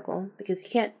single article, because you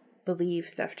can't believe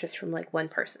stuff just from like one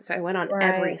person. So I went on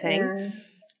everything. Yeah.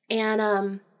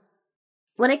 And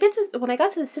when I got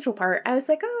to the sigil part, I was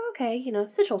like, oh, okay, you know,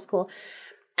 sigil's cool.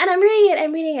 And I'm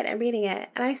reading it.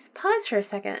 And I paused for a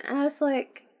second, and I was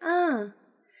like, yeah,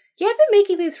 I've been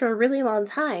making these for a really long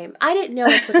time. I didn't know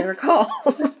that's what they were called.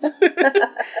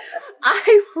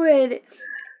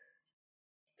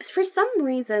 For some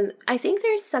reason, I think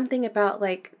there's something about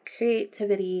like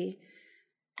creativity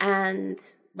and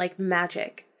like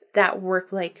magic that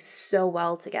work like so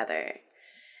well together.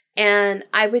 And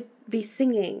I would be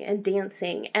singing and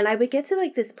dancing, and I would get to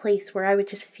like this place where I would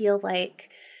just feel like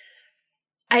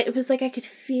it was like I could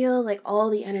feel like all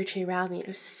the energy around me. It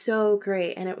was so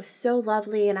great, and it was so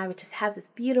lovely, and I would just have this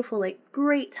beautiful, like,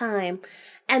 great time.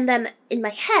 And then in my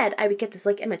head, I would get this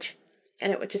like image,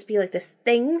 and it would just be like this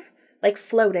thing like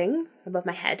floating above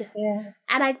my head. Yeah.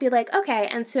 And I'd be like, okay.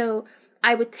 And so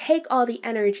I would take all the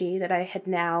energy that I had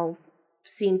now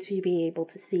seemed to be able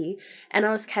to see, and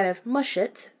I was kind of mush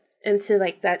it into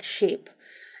like that shape,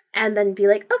 and then be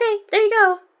like, okay, there you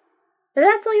go.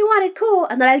 That's all you wanted, cool.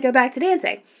 And then I'd go back to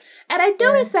dancing. And I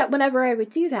noticed that whenever I would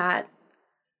do that,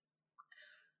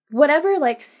 whatever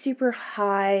like super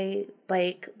high,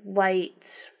 like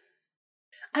light,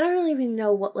 I don't really even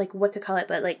know what to call it,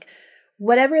 but like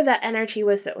whatever that energy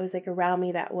was that was like around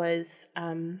me that was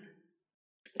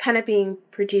kind of being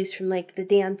produced from like the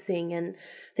dancing and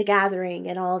the gathering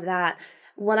and all of that,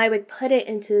 when I would put it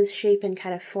into this shape and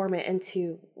kind of form it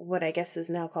into what I guess is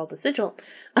now called the sigil,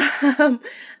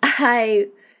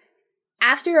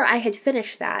 after I had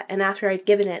finished that and after I'd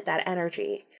given it that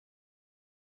energy,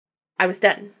 I was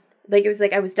done. Like, it was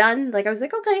like I was done. Like, I was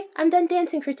like, okay, I'm done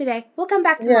dancing for today. We'll come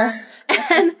back tomorrow. Yeah.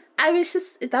 And that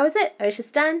was it. I was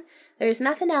just done. There was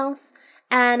nothing else.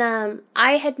 And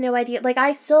I had no idea. Like,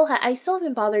 I still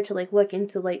haven't bothered to, like, look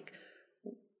into, like,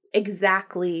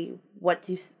 exactly what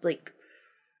do, like,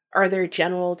 are there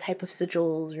general type of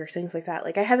sigils or things like that.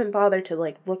 Like, I haven't bothered to,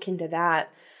 like, look into that.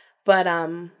 But,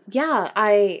 yeah,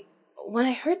 when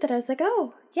I heard that, I was like,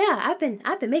 oh, yeah, I've been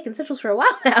making sigils for a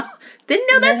while now. Didn't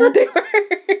know that's what they were.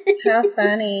 How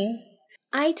funny.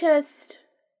 I don't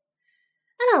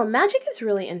know, magic is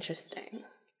really interesting.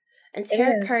 And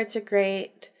tarot cards are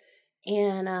great.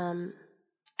 And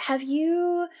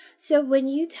so when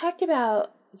you talked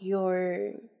about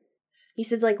you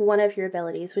said like one of your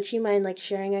abilities, would you mind like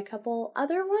sharing a couple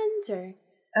other ones or?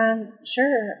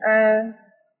 Sure.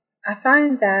 I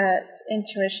find that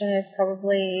intuition is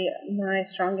probably my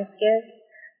strongest gift.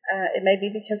 It may be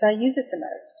because I use it the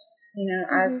most. You know,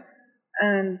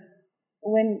 mm-hmm.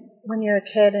 When you're a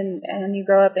kid and you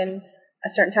grow up in a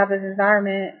certain type of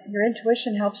environment, your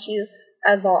intuition helps you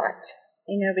a lot.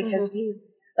 You know, because mm-hmm. you,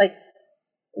 like,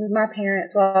 with my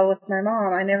parents, well, with my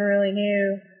mom, I never really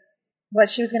knew what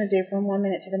she was going to do from one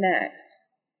minute to the next.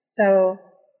 So,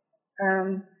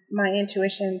 my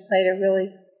intuition played a really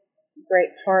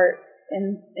great part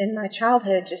in my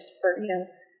childhood, just for, you know,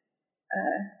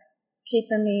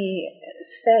 keeping me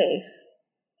safe.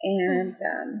 And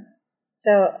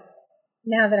so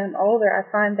now that I'm older, I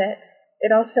find that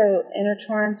it also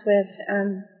intertwines with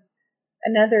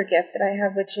another gift that I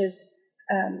have, which is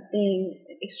being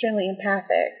extremely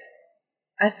empathic.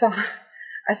 I saw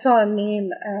a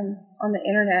meme on the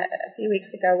internet a few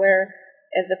weeks ago where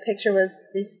the picture was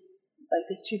these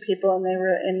two people, and they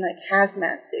were in like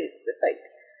hazmat suits with like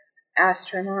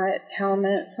astronaut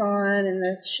helmets on and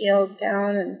the shield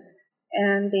down,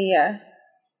 and the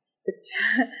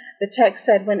text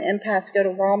said, "When empaths go to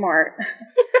Walmart."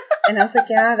 And I was like,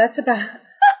 yeah, that's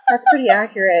pretty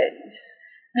accurate.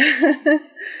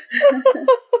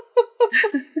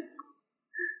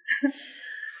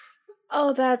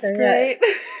 Oh, that's great.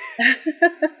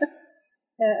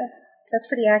 Yeah, that's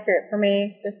pretty accurate for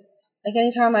me. Like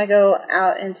anytime I go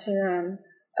out into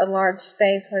a large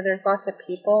space where there's lots of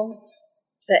people,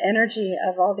 the energy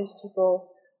of all these people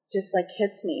just like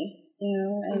hits me, you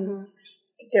know, and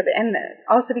mm-hmm. and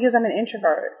also because I'm an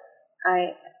introvert,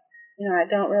 I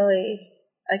don't really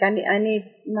like. I need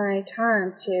my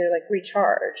time to like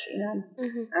recharge. You know,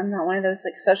 mm-hmm. I'm not one of those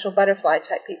like social butterfly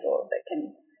type people that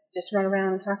can just run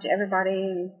around and talk to everybody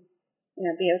and, you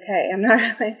know, be okay. I'm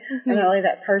not really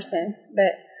that person.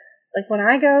 But like when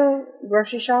I go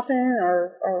grocery shopping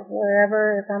or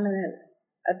wherever, if I'm in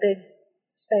a big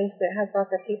space that has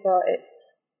lots of people, it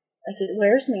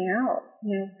wears me out.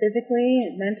 You know,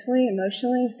 physically, mentally,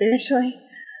 emotionally, spiritually.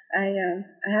 I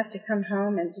have to come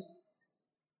home and just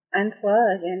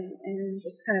unplug and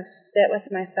just kind of sit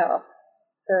with myself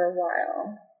for a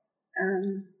while.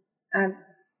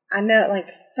 I know, like,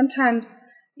 sometimes,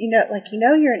 you're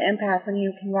an empath when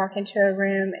you can walk into a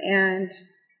room and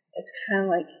it's kind of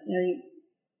like,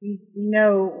 you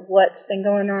know what's been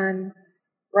going on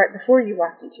right before you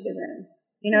walked into the room.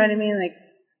 You know mm-hmm. what I mean? Like,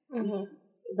 mm-hmm.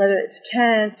 whether it's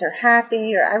tense or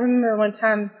happy. Or I remember one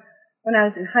time when I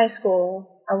was in high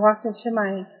school, I walked into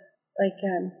my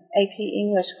AP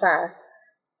English class,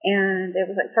 and it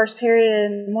was like first period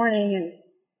in the morning, and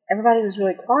everybody was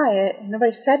really quiet, and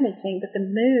nobody said anything, but the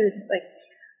mood, like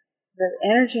the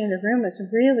energy in the room was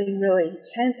really, really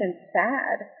tense and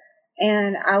sad.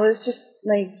 And I was just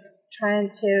like trying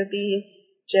to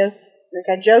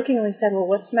I jokingly said, "Well,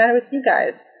 what's the matter with you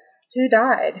guys? Who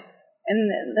died?"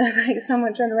 And then like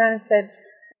someone turned around and said,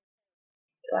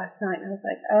 "Last night." And I was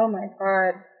like, "Oh my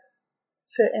God,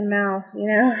 foot and mouth," you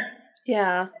know?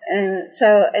 Yeah. And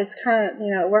so it's kind of,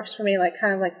 it works for me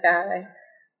kind of like that.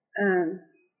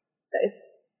 So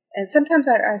and sometimes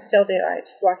I still do. I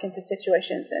just walk into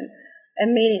situations and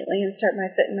immediately insert my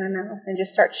foot in my mouth and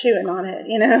just start chewing on it,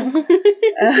 you know?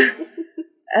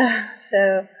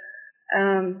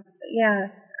 Yeah,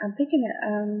 I'm thinking,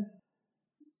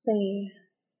 let's see.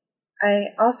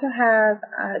 I also have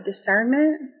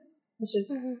discernment, which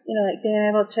is, mm-hmm. Like being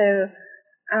able to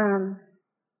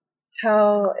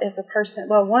tell if a person,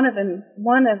 well, one of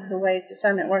the ways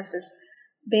discernment works is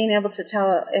being able to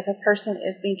tell if a person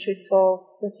is being truthful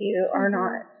with you or mm-hmm.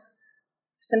 not.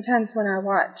 Sometimes when I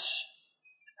watch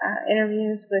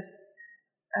interviews with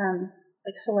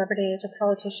like celebrities or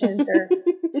politicians or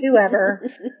whoever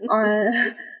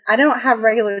on. I don't have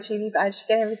regular TV, but I just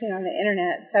get everything on the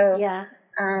internet. So Yeah.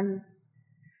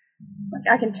 like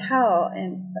I can tell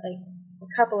in like a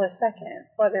couple of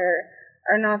seconds whether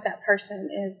or not that person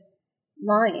is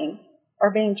lying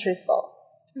or being truthful.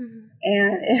 Mm-hmm.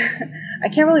 And I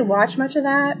can't really watch much of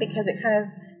that because it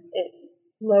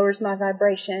lowers my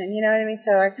vibration. You know what I mean?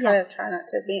 So I kind of try not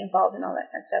to be involved in all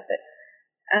that kind of stuff. But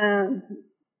and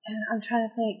I'm trying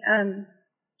to think.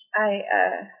 I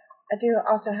do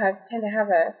also tend to have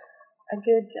a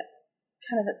good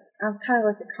I'm kind of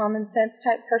like a common sense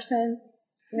type person.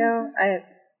 You know,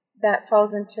 that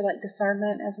falls into like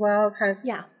discernment as well, kind of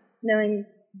knowing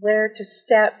where to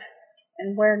step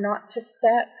and where not to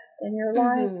step in your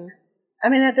life. I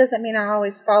mean, that doesn't mean I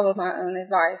always follow my own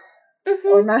advice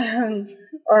or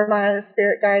my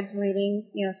spirit guides'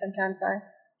 leadings. You know, sometimes I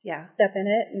step in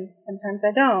it and sometimes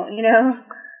I don't. You know,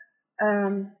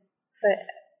 but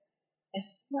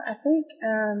I think.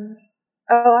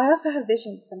 I also have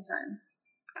visions sometimes.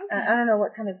 Okay. I don't know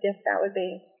what kind of gift that would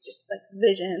be. It's just like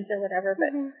visions or whatever.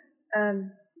 But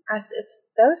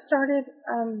those started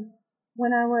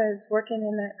when I was working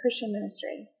in that Christian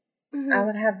ministry. I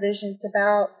would have visions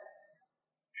about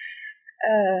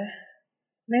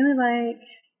mainly like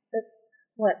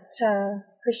what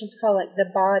Christians call like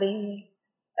the body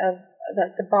of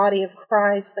the body of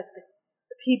Christ, like the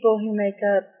people who make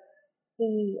up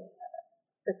the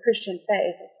Christian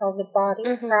faith. It's called the body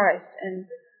of Christ, and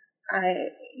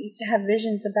I used to have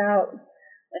visions about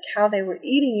like how they were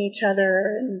eating each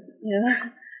other and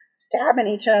stabbing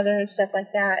each other and stuff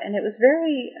like that, and it was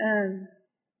very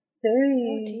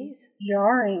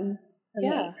jarring for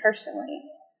me personally.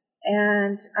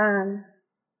 And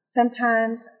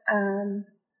sometimes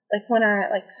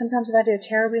sometimes if I do a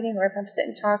tarot reading or if I'm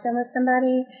sitting talking with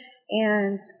somebody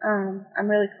and I'm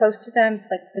really close to them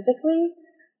like physically,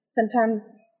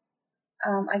 sometimes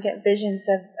I get visions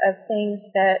of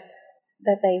things that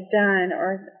they've done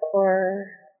or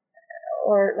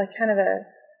like kind of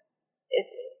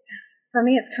it's for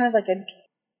me it's kind of like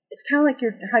how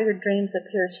your dreams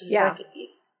appear to you. Yeah. Like,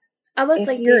 almost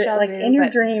like deja vu, like in your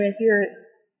dream, if you're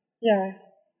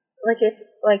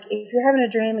if you're having a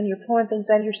dream and you're pulling things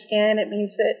out of your skin, it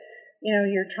means that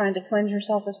you're trying to cleanse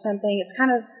yourself of something. It's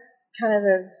kind of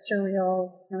a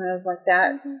surreal kind of like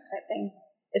that type thing.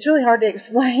 It's really hard to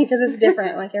explain because it's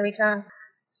different like every time.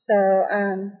 So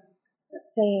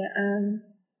let's see.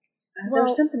 There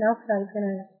was something else that I was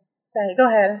gonna say. Go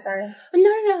ahead. I'm sorry.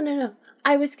 No.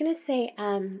 I was gonna say,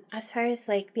 as far as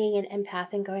like being an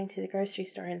empath and going to the grocery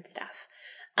store and stuff,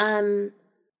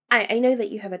 I know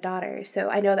that you have a daughter, so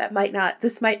I know that might not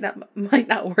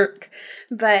work.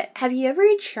 But have you ever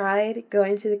tried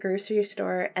going to the grocery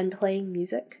store and playing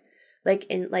music, like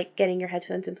getting your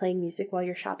headphones and playing music while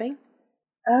you're shopping?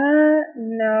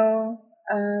 No.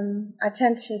 I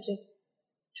tend to just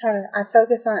try to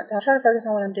focus on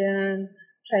what I'm doing.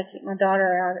 Try to keep my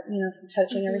daughter out, from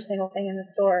touching every single thing in the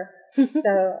store.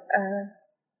 So,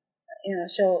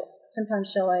 she'll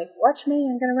like, watch me,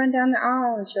 I'm going to run down the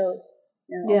aisle, and she'll,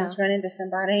 almost run into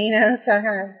somebody, so I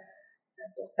kind of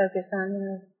focus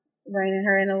on, reining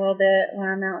her in a little bit when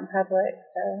I'm out in public.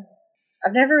 So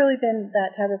I've never really been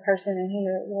that type of person who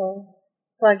will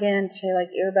plug into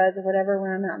like earbuds or whatever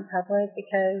when I'm out in public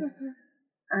because,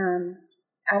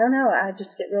 I don't know, I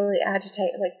just get really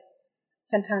agitated. Like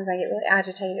sometimes I get really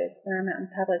agitated when I'm out in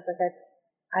public. Like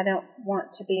I don't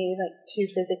want to be like too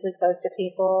physically close to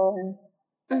people, and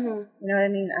you know what I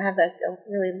mean. I have like a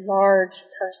really large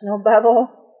personal bubble.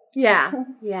 Yeah.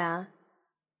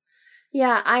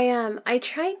 I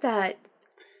tried that,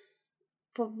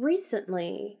 but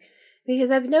recently,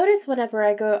 because I've noticed whenever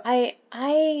I go, I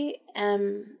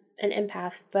am an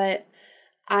empath, but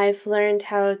I've learned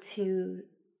how to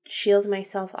shield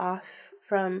myself off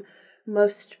from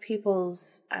most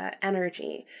people's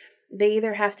energy. They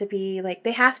either have to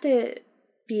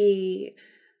be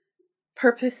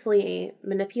purposely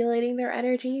manipulating their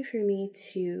energy for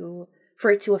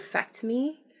it to affect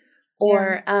me,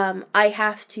 or I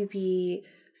have to be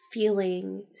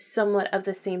feeling somewhat of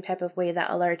the same type of way that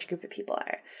a large group of people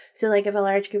are. So like if a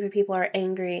large group of people are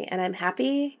angry and I'm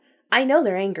happy, I know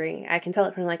they're angry. I can tell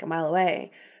it from like a mile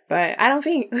away, but I don't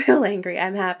feel angry.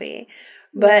 I'm happy.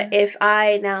 But if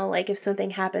I now, like, if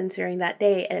something happens during that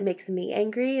day and it makes me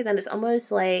angry, then it's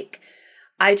almost like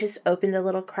I just opened a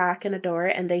little crack in a door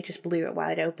and they just blew it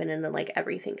wide open and then, like,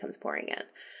 everything comes pouring in.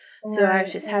 Right. So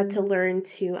I've just had to learn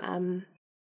to,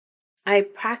 I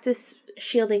practice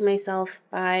shielding myself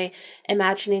by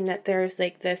imagining that there's,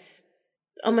 like, this,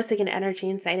 almost like an energy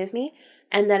inside of me,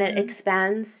 and then it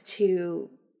expands to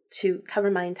to cover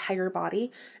my entire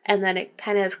body, and then it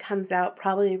kind of comes out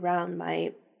probably around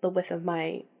the width of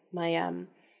my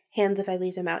hands if I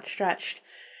leave them outstretched.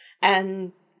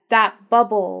 And that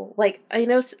bubble, like, I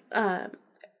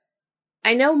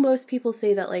know most people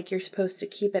say that, like, you're supposed to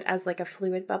keep it as, like, a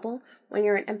fluid bubble when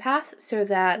you're an empath so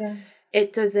that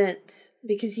it doesn't,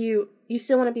 because you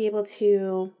still want to be able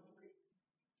to,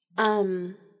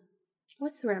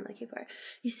 what's the word I'm looking for?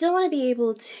 You still want to be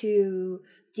able to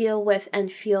deal with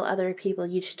and feel other people.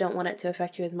 You just don't want it to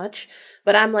affect you as much.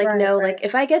 But I'm like, no, like,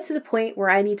 if I get to the point where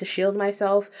I need to shield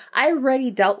myself, I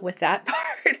already dealt with that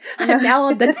part. I'm now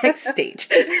on the next stage.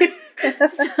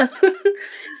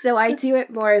 So I do it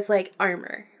more as, like,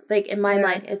 armor. Like, in my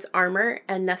mind, it's armor,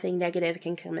 and nothing negative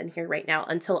can come in here right now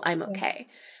until I'm okay.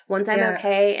 Once I'm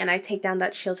okay and I take down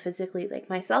that shield physically, like,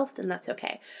 myself, then that's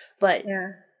okay. But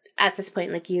at this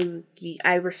point, like,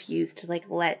 I refuse to, like,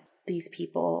 let these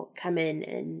people come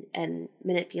in and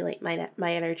manipulate my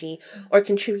energy or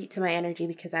contribute to my energy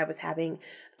because I was having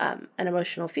an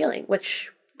emotional feeling, which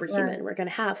we're human, we're going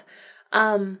to have.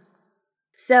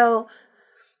 So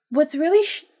what's really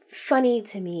funny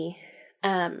to me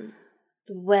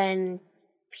when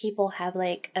people have,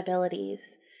 like,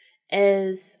 abilities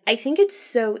is I think it's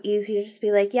so easy to just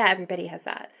be like, yeah, everybody has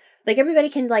that. Like, everybody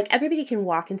can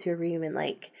walk into a room and,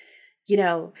 like, you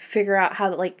know, figure out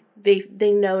how, like,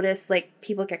 they notice, like,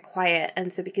 people get quiet.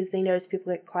 And so because they notice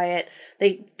people get quiet,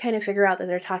 they kind of figure out that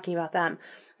they're talking about them.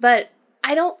 But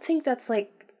I don't think that's,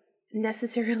 like,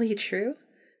 necessarily true.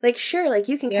 Like, sure, like,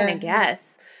 you can kind of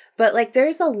guess. But, like,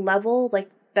 there's a level,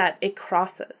 like, that it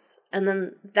crosses. And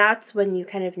then that's when you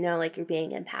kind of know, like, you're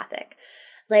being empathic.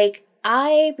 Like,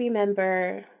 I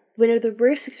remember one of the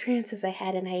worst experiences I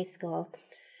had in high school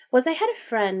was I had a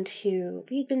friend who,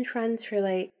 we'd been friends for,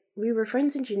 like, we were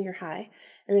friends in junior high,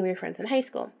 and then we were friends in high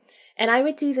school. And I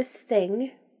would do this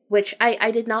thing, which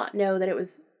I did not know that it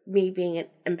was me being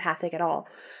empathic at all.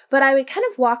 But I would kind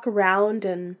of walk around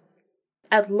and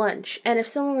at lunch, and if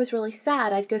someone was really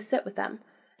sad, I'd go sit with them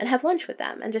and have lunch with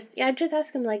them. And I'd just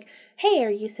ask them, like, hey,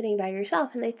 are you sitting by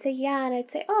yourself? And they'd say, yeah. And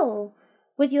I'd say, oh,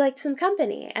 would you like some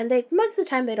company? And most of the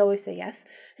time, they'd always say yes.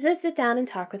 So I'd sit down and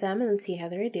talk with them and see how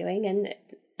they were doing. And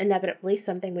inevitably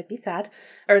something would be sad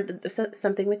or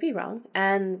something would be wrong,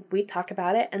 and we'd talk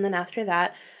about it. And then after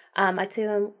that, I'd say to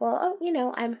them, well, you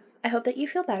know, I hope that you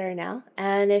feel better now,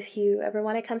 and if you ever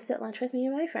want to come sit lunch with me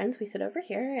and my friends, we sit over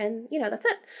here, and, you know, that's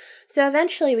it. So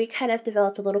eventually we kind of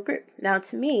developed a little group. Now,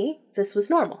 to me, this was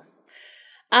normal.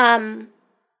 But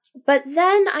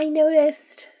then I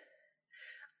noticed,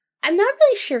 I'm not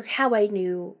really sure how I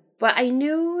knew, but I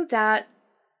knew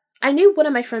one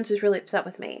of my friends was really upset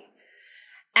with me.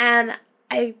 And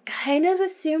I kind of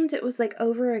assumed it was, like,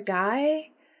 over a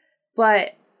guy,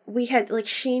 but we had, like,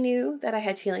 she knew that I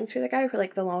had feelings for the guy for,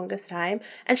 like, the longest time,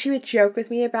 and she would joke with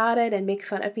me about it and make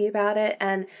fun of me about it,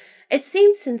 and it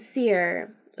seemed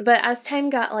sincere. But as time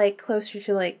got, like, closer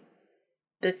to, like,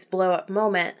 this blow-up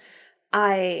moment,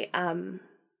 I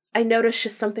noticed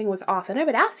just something was off, and I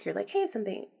would ask her, like, hey,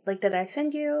 something, like, did I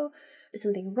offend you? Is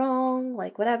something wrong?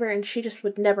 Like, whatever, and she just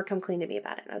would never come clean to me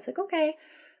about it, and I was like, okay.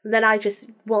 Then I just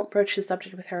won't broach the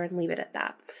subject with her and leave it at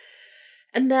that.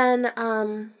 And then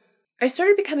I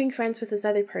started becoming friends with this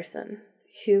other person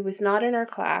who was not in our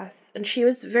class, and she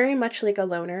was very much like a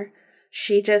loner.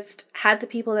 She just had the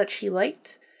people that she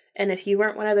liked, and if you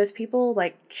weren't one of those people,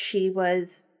 like, she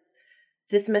was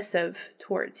dismissive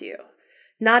towards you.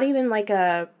 Not even like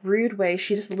a rude way,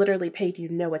 she just literally paid you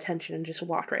no attention and just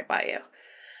walked right by you.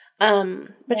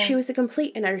 But she was a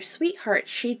complete and utter sweetheart.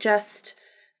 She just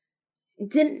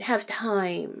didn't have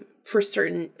time for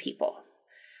certain people.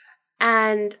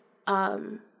 And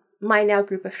my now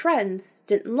group of friends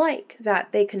didn't like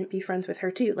that they couldn't be friends with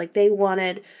her too. Like, they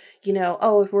wanted, you know,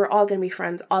 oh, if we're all going to be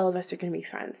friends, all of us are going to be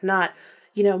friends. Not,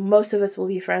 you know, most of us will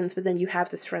be friends, but then you have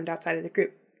this friend outside of the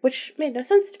group, which made no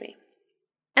sense to me.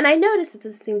 And I noticed that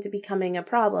this seemed to be becoming a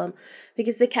problem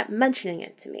because they kept mentioning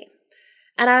it to me.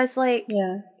 And I was like,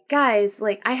 guys,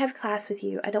 like, I have class with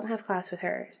you. I don't have class with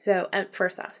her. So,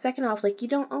 first off. Second off, like, you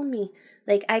don't own me.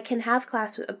 Like, I can have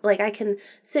class with, like, I can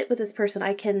sit with this person.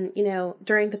 I can, you know,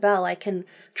 during the bell, I can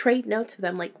trade notes with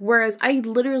them. Like, whereas I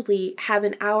literally have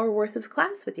an hour worth of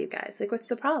class with you guys. Like, what's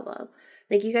the problem?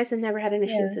 Like, you guys have never had an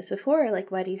issue with this before.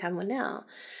 Like, why do you have one now?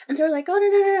 And they were like, oh,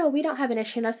 no, we don't have an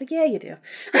issue. And I was like, yeah, you do.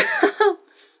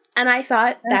 And I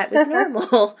thought that was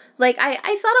normal. Like, I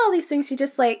thought all these things were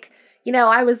just, like, you know,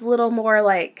 I was a little more,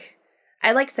 like,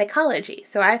 I like psychology.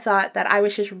 So I thought that I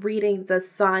was just reading the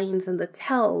signs and the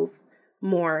tells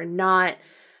more, not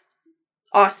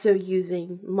also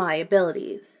using my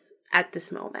abilities at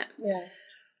this moment. Yeah.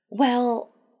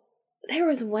 Well, there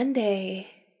was one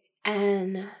day,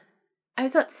 and I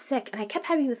was out sick, and I kept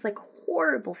having this like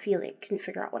horrible feeling. Couldn't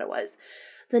figure out what it was.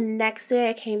 The next day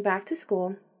I came back to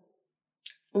school,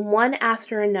 one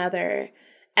after another,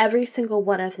 every single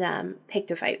one of them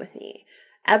picked a fight with me.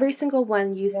 Every single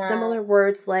one used similar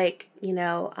words like,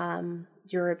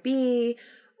 you're a B,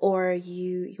 or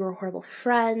you're a horrible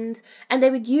friend. And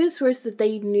they would use words that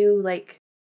they knew, like,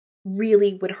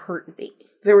 really would hurt me.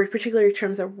 There were particular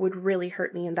terms that would really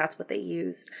hurt me, and that's what they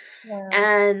used. Yeah.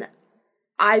 And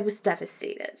I was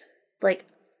devastated. Like,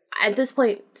 at this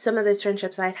point, some of those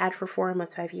friendships I'd had for 4,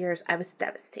 almost 5 years, I was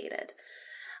devastated.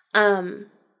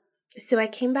 So I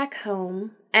came back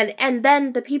home, and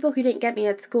then the people who didn't get me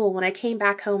at school, when I came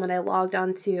back home and I logged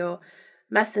onto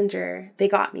Messenger, they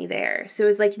got me there. So it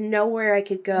was like nowhere I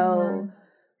could go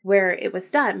where it was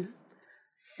done.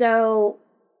 So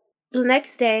the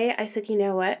next day I said, you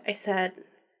know what? I said,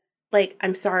 like,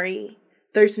 I'm sorry.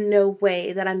 There's no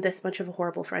way that I'm this much of a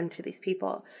horrible friend to these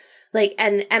people. Like,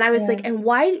 and I was like, and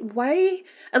why,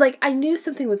 like, I knew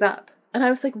something was up. And I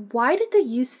was like, why did they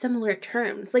use similar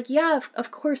terms? Like, yeah,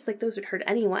 of course, like, those would hurt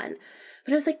anyone.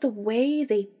 But it was like the way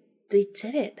they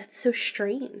did it. That's so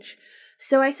strange.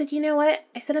 So I said, you know what?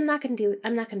 I said, I'm not going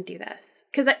to do this.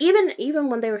 Because even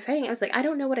when they were fighting, I was like, I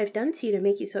don't know what I've done to you to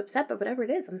make you so upset, but whatever it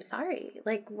is, I'm sorry.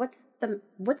 Like, what's the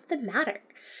matter?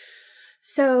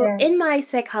 So in my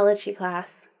psychology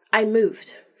class, I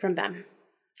moved from them.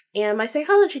 And my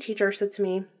psychology teacher said to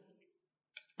me,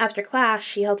 after class,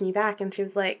 she held me back and she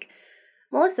was like,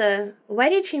 Melissa, why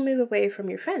did you move away from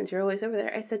your friends? You're always over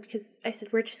there. I said,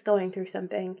 we're just going through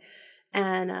something.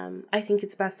 And I think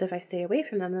it's best if I stay away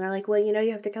from them. And they're like, well,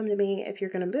 you have to come to me if you're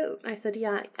going to move. And I said,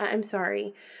 yeah, I'm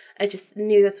sorry. I just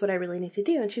knew that's what I really need to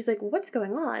do. And she's like, what's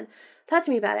going on? Talk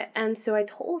to me about it. And so I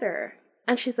told her.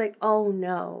 And she's like, oh,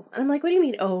 no. And I'm like, what do you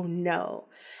mean, oh, no?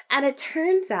 And it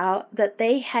turns out that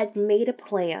they had made a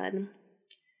plan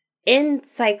in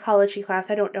psychology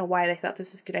class. I don't know why they thought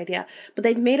this was a good idea, but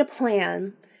they'd made a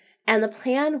plan. And the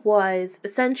plan was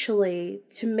essentially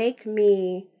to make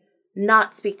me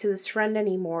not speak to this friend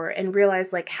anymore and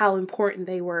realize like how important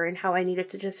they were and how I needed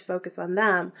to just focus on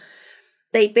them.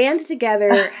 They banded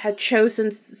together, had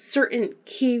chosen certain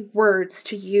key words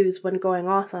to use when going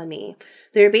off on me.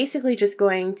 They're basically just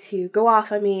going to go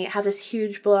off on me, have this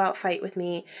huge blowout fight with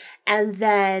me, and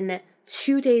then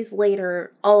 2 days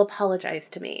later, all apologize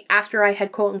to me after I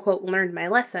had quote unquote learned my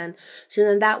lesson. So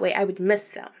then that way I would miss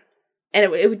them. And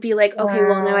it would be like, okay,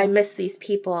 well now I miss these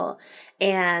people.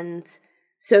 And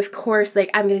so of course, like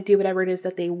I'm going to do whatever it is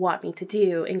that they want me to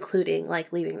do, including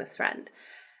like leaving this friend.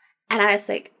 And I was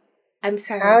like, I'm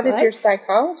sorry, how did your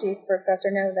psychology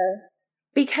professor know though?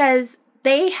 Because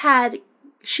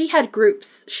she had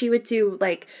groups. She would do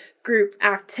like group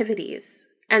activities.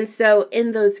 And so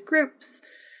in those groups,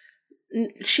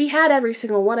 she had every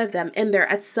single one of them in there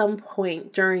at some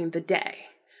point during the day.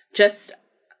 Just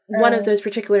one of those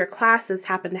particular classes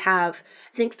happened to have,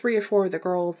 I think, 3 or 4 of the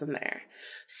girls in there.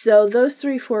 So those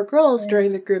 3 or 4 girls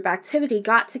during the group activity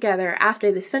got together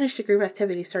after they finished the group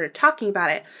activity, started talking about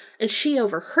it, and she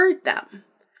overheard them.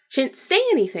 She didn't say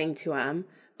anything to them,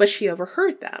 but she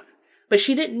overheard them. But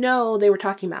she didn't know they were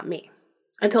talking about me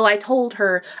until I told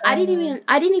her. I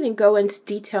didn't even go into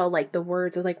detail like the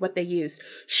words of like what they used.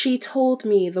 She told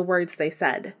me the words they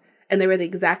said, and they were the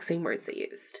exact same words they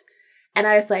used. And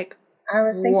I was like, I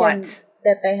was thinking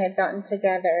that they had gotten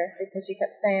together because you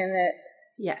kept saying that.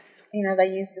 Yes. They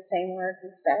used the same words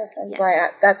and stuff. I was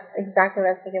like, that's exactly what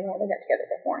I was thinking when they got together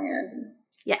beforehand.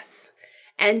 Yes.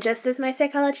 And just as my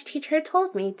psychology teacher had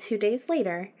told me, 2 days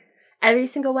later, every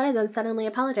single one of them suddenly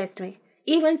apologized to me.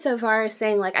 Even so far as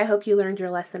saying, like, I hope you learned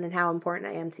your lesson and how important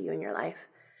I am to you in your life.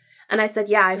 And I said,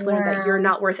 yeah, I've learned that you're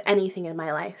not worth anything in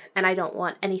my life, and I don't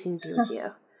want anything to do with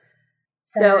you.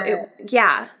 So,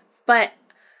 but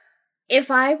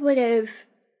if I would have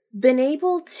been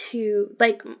able to,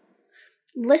 like,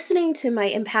 listening to my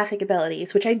empathic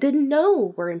abilities, which I didn't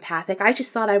know were empathic, I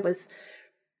just thought I was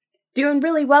doing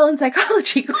really well in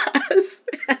psychology class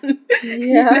and,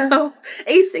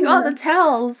 acing all the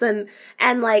tells and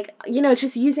like,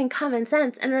 just using common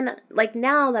sense. And then, like,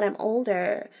 now that I'm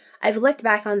older, I've looked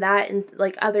back on that in,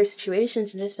 like, other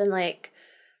situations and just been like,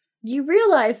 you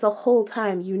realize the whole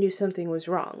time you knew something was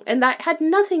wrong. And that had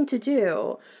nothing to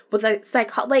do with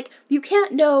like, you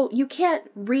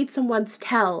can't read someone's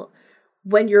tell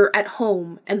when you're at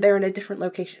home and they're in a different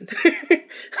location.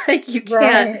 Like, you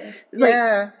can't,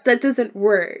 that doesn't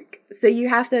work. So you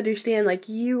have to understand, like,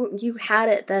 you had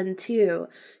it then too.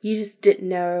 You just didn't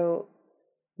know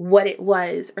what it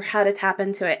was or how to tap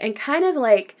into it. And kind of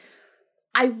like,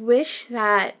 I wish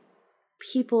that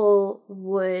people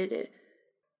would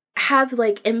have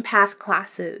like empath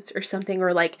classes or something,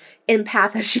 or like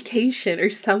empath education or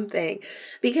something,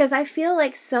 because I feel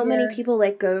like so many people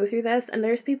like go through this, and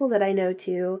there's people that I know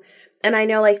too, and I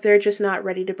know like they're just not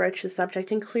ready to broach the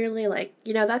subject, and clearly like,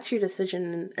 you know, that's your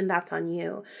decision, and that's on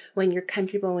you when you're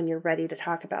comfortable, when you're ready to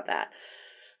talk about that.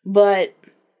 But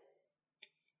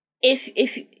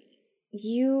if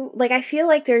you like, I feel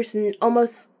like there's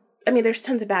almost, I mean, there's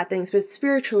tons of bad things, but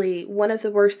spiritually, one of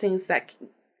the worst things that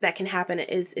can happen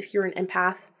is if you're an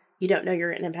empath, you don't know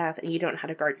you're an empath, and you don't know how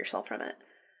to guard yourself from it.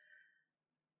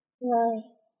 Right.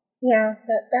 Yeah,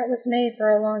 that was me for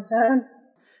a long time.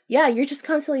 Yeah, you're just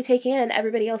constantly taking in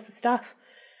everybody else's stuff,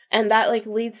 and that like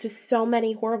leads to so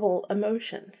many horrible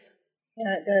emotions.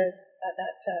 Yeah, it does.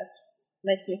 That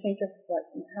makes me think of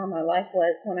how my life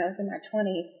was when I was in my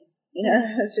 20s. You know,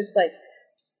 it was just like,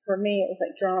 for me, it was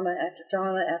like drama after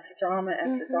drama after drama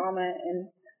after drama, and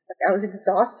like I was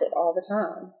exhausted all the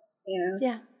time, you know?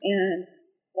 Yeah. And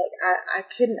like I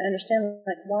couldn't understand,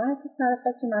 like, why is this not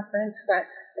affecting my friends? Because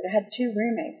I had 2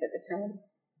 roommates at the time.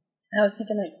 And I was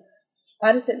thinking, like,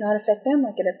 why does it not affect them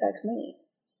like it affects me?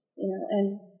 You know,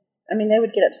 and I mean, they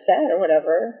would get upset or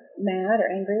whatever, mad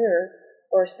or angry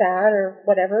or sad or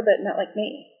whatever, but not like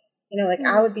me. You know, like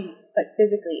I would be like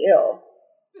physically ill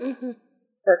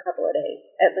for a couple of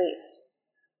days at least.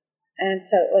 And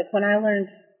so like when I learned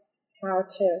how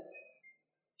to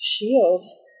shield,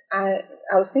 I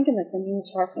was thinking, like, when you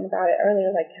were talking about it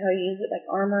earlier, like how you use it like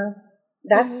armor,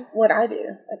 that's what I do.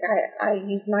 Like I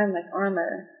use mine like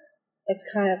armor. It's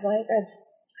kind of like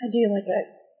I do like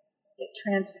a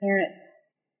transparent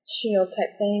shield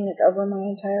type thing, like over my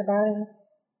entire body,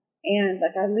 and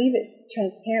like I leave it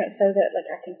transparent so that like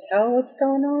I can tell what's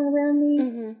going on around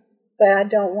me, but I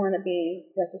don't want to be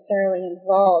necessarily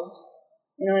involved.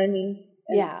 You know what I mean?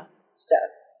 In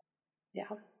stuff.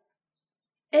 Yeah.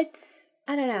 It's,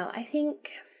 I don't know. I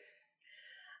think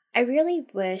I really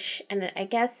wish, and I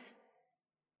guess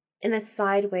in a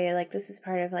side way, like this is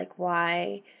part of like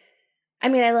why, I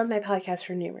mean, I love my podcast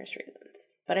for numerous reasons,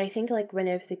 but I think like one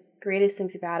of the greatest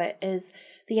things about it is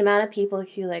the amount of people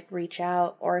who like reach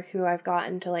out, or who I've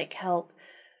gotten to like help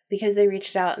because they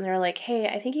reached out and they're like, hey,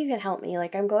 I think you can help me.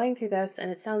 Like, I'm going through this,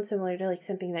 and it sounds similar to like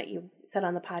something that you said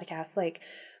on the podcast. Like,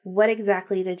 what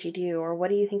exactly did you do? Or what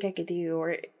do you think I could do?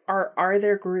 Or are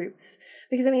there groups?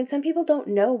 Because I mean, some people don't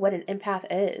know what an empath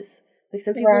is. Like,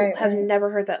 some people have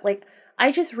never heard that. Like,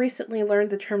 I just recently learned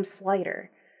the term slider.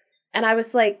 And I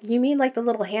was like, you mean like the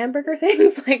little hamburger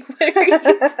things? Like, what are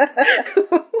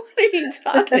you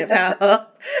talking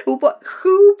about?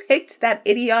 Who picked that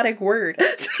idiotic word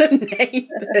to name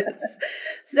this?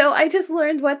 So I just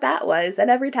learned what that was. And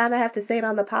every time I have to say it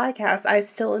on the podcast, I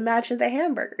still imagine the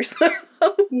hamburgers.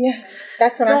 Yeah,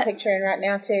 that's what I'm picturing right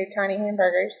now too, tiny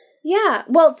hamburgers. Yeah.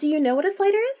 Well, do you know what a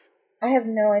slider is? I have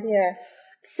no idea.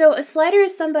 So a slider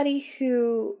is somebody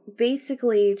who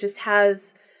basically just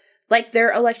has, like,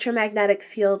 their electromagnetic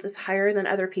field is higher than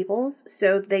other people's,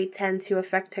 so they tend to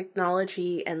affect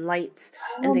technology and lights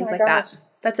and things like that.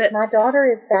 That's it. My daughter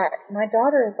is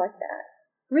like that.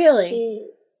 Really?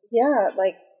 She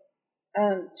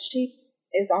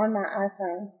is on my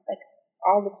iPhone, like,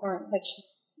 all the time, like, she's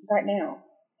right now.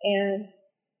 And,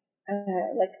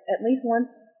 like, at least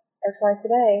once or twice a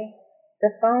day,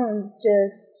 the phone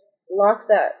just locks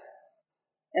up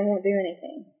and won't do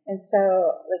anything. And so,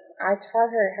 like, I taught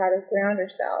her how to ground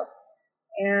herself.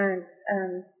 And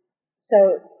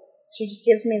so she just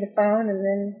gives me the phone, and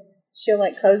then she'll,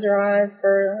 like, close her eyes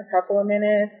for a couple of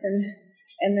minutes,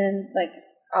 and then, like,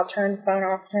 I'll turn the phone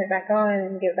off, turn it back on,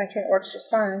 and give it back to her. It works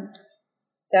just fine.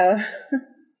 So,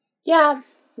 yeah.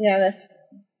 Yeah, that's...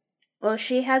 Well,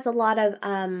 she has a lot of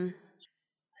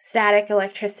static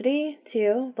electricity,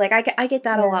 too. Like, I get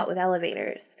that a lot with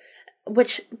elevators,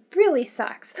 which really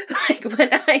sucks. Like,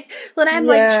 when I'm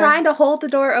like trying to hold the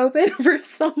door open for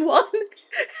someone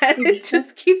and it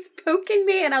just keeps poking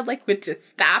me, and I'm like, would you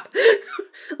stop?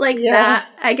 Like that.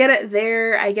 I get it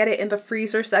there. I get it in the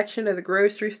freezer section of the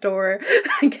grocery store.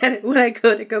 I get it when I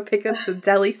go pick up some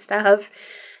deli stuff.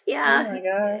 Yeah. Oh my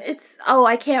gosh.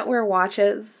 I can't wear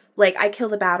watches. Like, I kill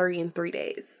the battery in 3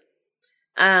 days.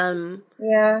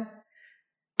 Yeah.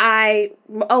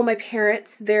 My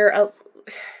parents, their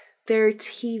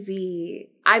TV,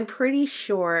 I'm pretty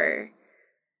sure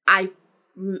I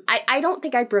don't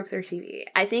think I broke their TV.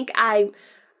 I think I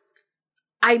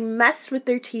messed with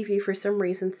their TV for some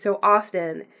reason so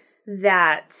often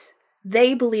that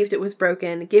they believed it was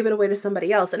broken, gave it away to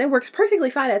somebody else, and it works perfectly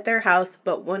fine at their house,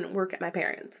 but wouldn't work at my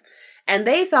parents'. And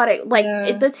they thought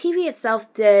the TV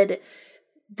itself did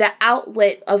the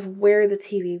outlet of where the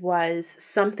TV was,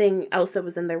 something else that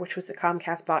was in there, which was the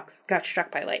Comcast box, got struck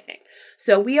by lightning.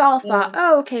 So we all thought,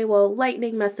 oh, okay, well,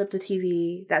 lightning messed up the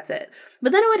TV. That's it.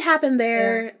 But then it would happen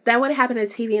there. Yeah. Then it would happen in a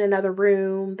TV in another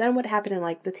room. Then it would happen in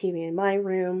like the TV in my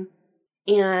room.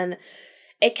 And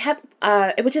it kept,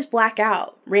 it would just black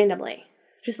out randomly.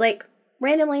 Just like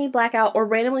randomly black out or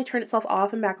randomly turn itself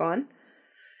off and back on.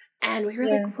 And we were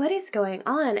like, what is going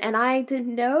on? And I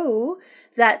didn't know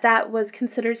that that was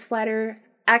considered slider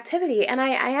activity. And I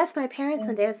asked my parents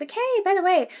one day, I was like, hey, by the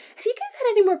way, have you guys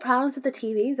had any more problems with the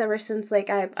TVs ever since,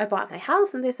 like, I bought my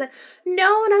house? And they said,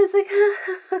 no. And I was like,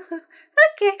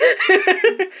 okay.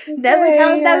 Never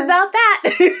telling them about that.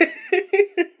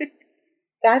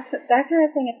 That kind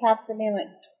of thing has happened to me, like,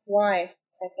 twice,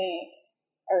 I think.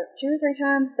 Or 2 or 3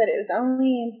 times, but it was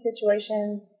only in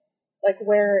situations, like,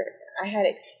 where I had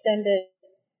extended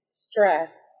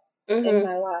stress in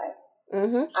my life.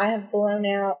 I have blown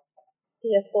out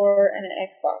PS4 and an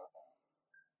Xbox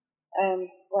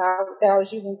that I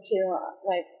was using to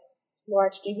like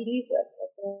watch DVDs with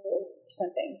or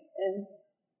something, and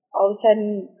all of a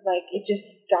sudden, like, it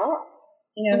just stopped.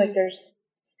 You know, like there's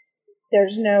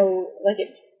no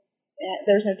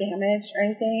there's no damage or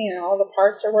anything, and all the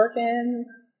parts are working,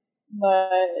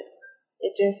 but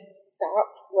it just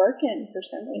stopped working for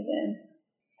some reason.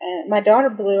 And my daughter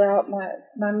blew out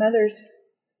my mother's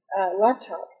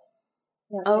laptop.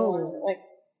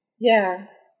 Yeah,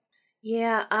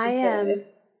 I am.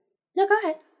 No, go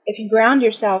ahead. If you ground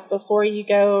yourself before you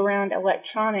go around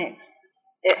electronics,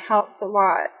 it helps a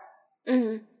lot.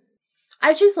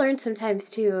 I've just learned sometimes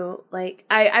too, like,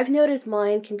 I've noticed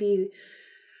mine can be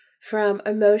from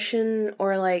emotion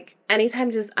or like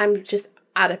anytime I'm just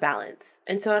out of balance.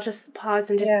 And so I'll just pause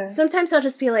and just sometimes I'll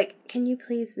just be like, can you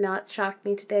please not shock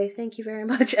me today? Thank you very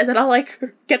much. And then I'll like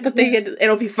get the thing and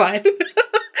it'll be fine.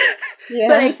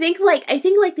 But I think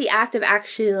the act of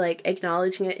actually like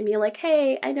acknowledging it and being like,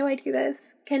 hey, I know I do this.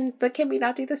 Can we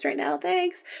not do this right now?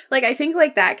 Thanks. Like, I think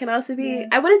like that can also be,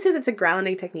 I wouldn't say that's a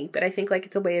grounding technique, but I think like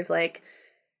it's a way of like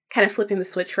kind of flipping the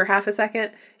switch for half a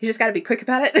second. You just got to be quick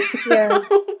about it.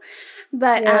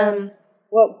 But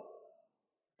well,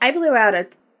 I blew out a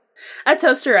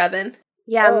toaster oven.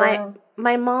 Yeah,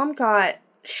 my mom got,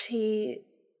 we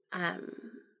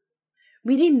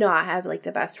do not have like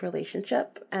the best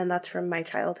relationship, and that's from my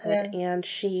childhood. And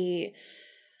she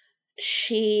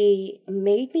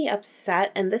made me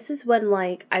upset, and this is when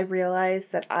like I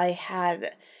realized that I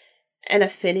had an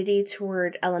affinity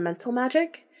toward elemental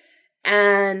magic.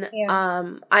 And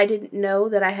I didn't know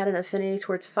that I had an affinity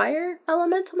towards fire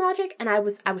elemental magic, and I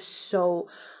was so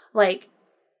like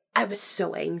I was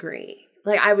so angry.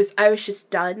 Like I was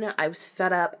just done. I was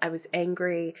fed up. I was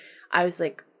angry. I was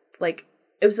like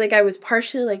it was like I was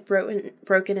partially like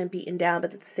broken and beaten down,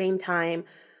 but at the same time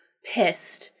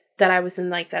pissed that I was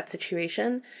in like that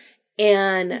situation.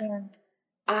 And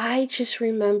I just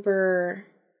remember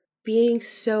being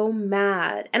so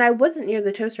mad. And I wasn't near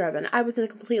the toaster oven. I was in a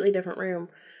completely different room.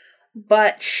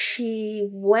 But she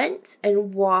went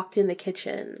and walked in the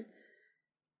kitchen,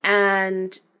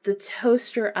 and the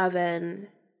toaster oven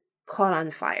caught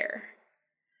on fire.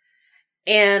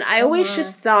 And I always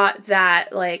just thought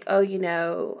that, like, oh, you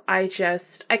know, I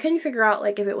couldn't figure out,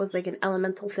 like, if it was, like, an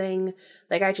elemental thing.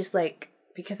 Like, I just, like,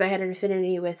 because I had an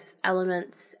affinity with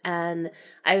elements, and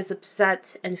I was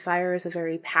upset, and fire is a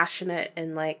very passionate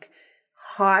and, like,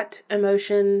 hot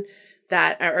emotion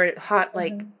or hot,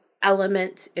 like,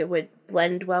 element. It would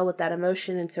blend well with that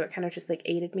emotion, and so it kind of just, like,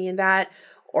 aided me in that.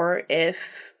 Or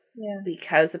if...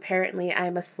 because apparently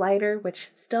I'm a slider, which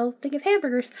still think of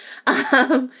hamburgers,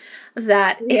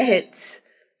 that it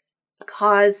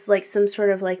caused like some sort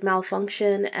of like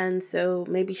malfunction, and so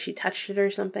maybe she touched it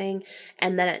or something,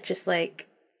 and then it just like,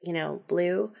 you know,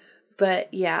 blew. But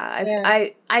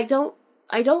I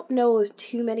don't know of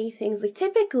too many things. Like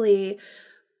typically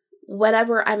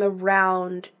whenever I'm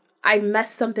around, I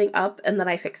mess something up and then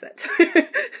I fix it.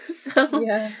 So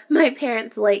my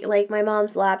parents, like my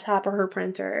mom's laptop or her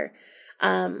printer,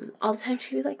 all the time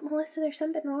she'd be like, Melissa, there's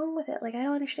something wrong with it. Like, I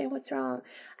don't understand what's wrong.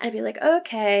 I'd be like,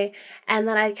 okay. And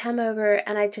then I'd come over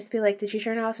and I'd just be like, did you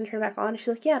turn it off and turn it back on? And she's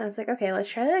like, yeah. And I was like, okay, let's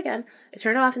try that again. I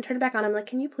turn it off and turn it back on. I'm like,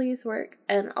 can you please work?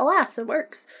 And alas, it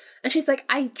works. And she's like,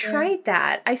 I tried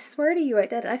that. I swear to you I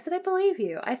did. And I said, I believe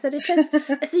you. I said, it just,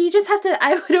 so you just have to,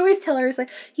 I would always tell her, it's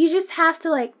like, you just have to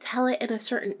like tell it in a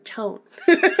certain tone.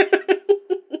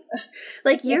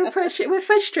 Like, you approached it with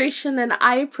frustration, and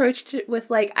I approached it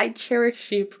with, like, I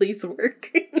cherish you, please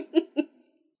work.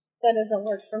 That doesn't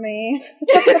work for me.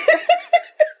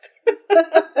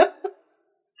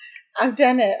 I've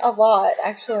done it a lot,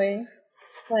 actually.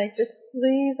 Like, just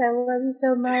please, I love you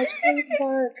so much. Please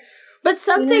work. But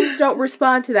some things don't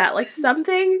respond to that. Like, some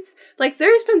things, like,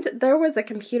 there was a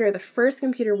computer, the first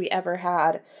computer we ever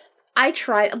had. I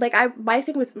tried, like, my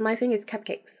thing is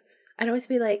cupcakes. I'd always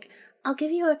be like, I'll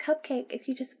give you a cupcake if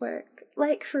you just work.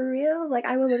 Like, for real? Like,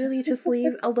 I will literally just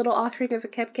leave a little offering of a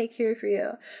cupcake here for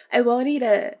you. I won't eat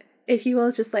it if you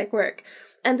will just, like, work.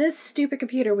 And this stupid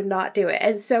computer would not do it.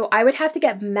 And so I would have to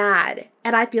get mad.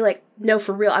 And I'd be like, no,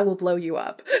 for real, I will blow you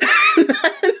up.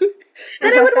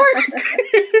 Then it would work.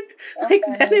 Like,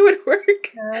 then it would work.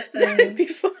 Then it'd be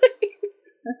fine.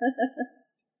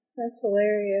 That's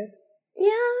hilarious. Yeah,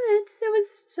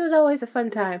 it was always a fun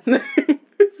time. It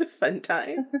was a fun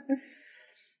time.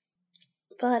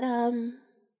 But,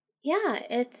 yeah,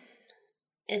 it's,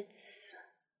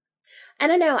 I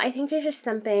don't know, I think there's just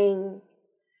something,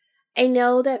 I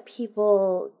know that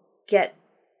people get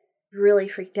really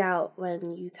freaked out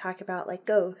when you talk about, like,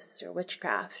 ghosts or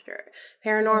witchcraft or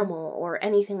paranormal or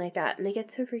anything like that, and they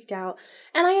get so freaked out,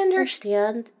 and I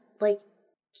understand, like,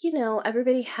 you know,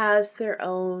 everybody has their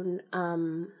own,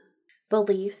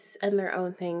 beliefs and their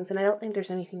own things, and I don't think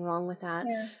there's anything wrong with that.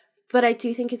 Yeah. But I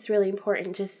do think it's really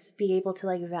important to just be able to,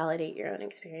 like, validate your own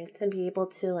experience and be able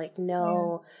to, like,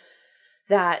 know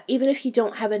that even if you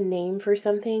don't have a name for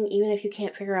something, even if you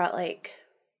can't figure out, like,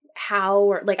 how,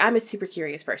 or, like, I'm a super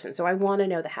curious person, so I want to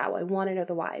know the how, I want to know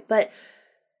the why. But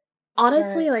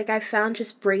honestly, like, I found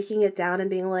just breaking it down and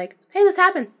being like, hey, this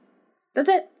happened. That's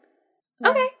it.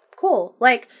 Yeah. Okay, cool.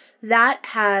 Like, that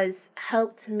has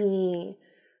helped me,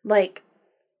 like,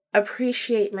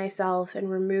 appreciate myself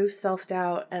and remove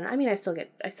self-doubt. And I mean, I still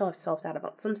have self-doubt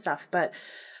about some stuff, but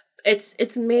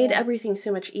it's made everything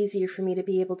so much easier for me to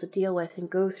be able to deal with and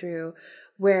go through,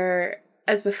 where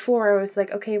as before I was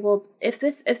like, okay, well, if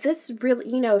this really,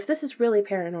 you know, if this is really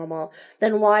paranormal,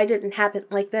 then why didn't it happen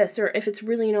like this? Or if it's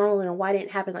really normal, then why didn't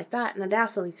it happen like that? And I'd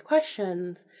ask all these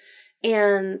questions,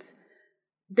 and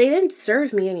they didn't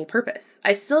serve me any purpose.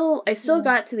 I still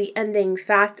got to the ending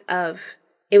fact of,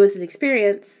 it was an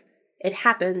experience, it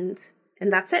happened,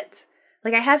 and that's it.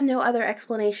 Like, I have no other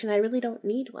explanation. I really don't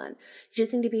need one. You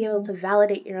just need to be able to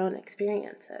validate your own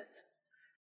experiences.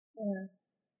 Yeah.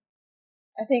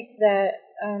 I think that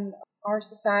our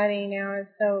society now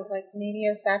is so, like,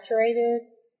 media saturated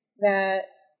that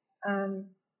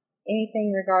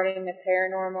anything regarding the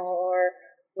paranormal or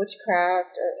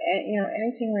witchcraft or, you know,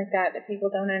 anything like that people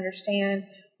don't understand,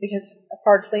 because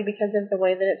partly because of the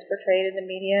way that it's portrayed in the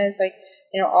media, is like,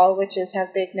 you know, all witches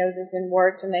have big noses and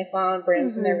warts and they fly on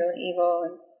brooms and they're really evil,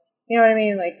 and you know what I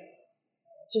mean, like,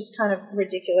 just kind of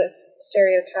ridiculous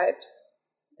stereotypes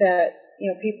that,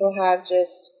 you know, people have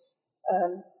just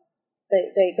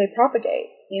they propagate.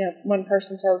 You know, one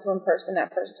person tells one person,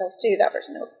 that person tells two, that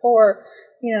person tells four,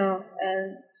 you know,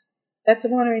 and that's the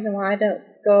one reason why I don't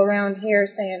go around here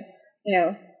saying, you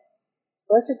know,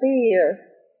 blessed be,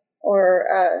 or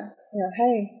you know,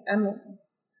 hey,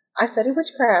 I study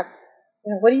witchcraft.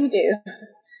 You know, what do you do?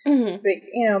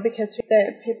 You know, because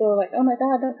people are like, oh my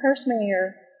God, don't curse me,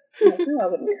 or, I'm like, no, I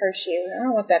wouldn't curse you. I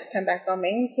don't want that to come back on me.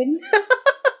 Are you kidding?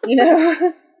 You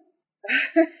know.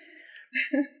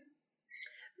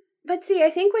 But see, I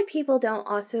think what people don't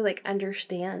also, like,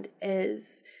 understand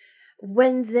is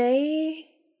when they,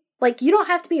 like, you don't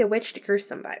have to be a witch to curse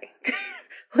somebody.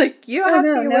 Like, you don't have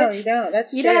to be a witch. No, you don't.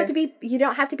 That's you true. You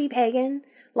don't have to be pagan.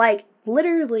 Like,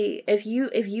 literally, if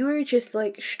you are just,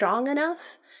 like, strong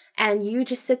enough and you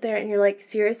just sit there and you're like,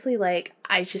 seriously, like,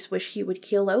 I just wish you would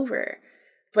keel over.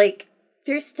 Like,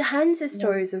 there's tons of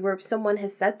stories of where someone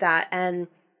has said that, and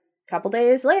a couple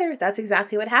days later, that's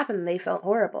exactly what happened. They felt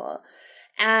horrible.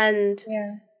 And,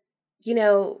 you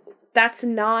know, that's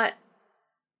not,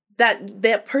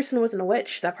 that person wasn't a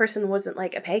witch. That person wasn't,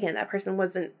 like, a pagan. That person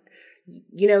wasn't,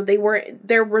 you know,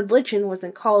 their religion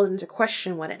wasn't called into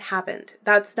question when it happened.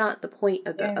 That's not the point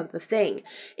of the thing.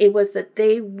 It was that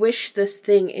they wished this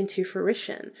thing into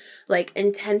fruition. Like,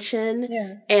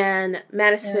 intention and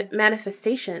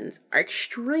manifestations are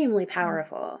extremely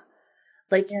powerful.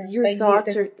 Like, your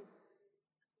thoughts are...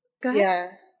 Go ahead. Yeah.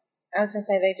 I was going to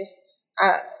say, they just,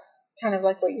 kind of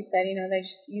like what you said, you know, they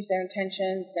just use their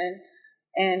intentions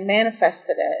and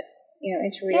manifested it, you know,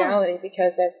 into reality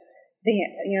because of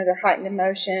you know, their heightened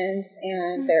emotions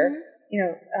and their, you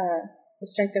know, the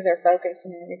strength of their focus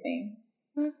and everything.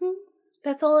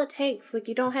 That's all it takes. Like,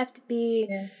 you don't have to be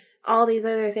all these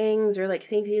other things, or, like,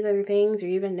 think these other things, or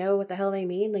even know what the hell they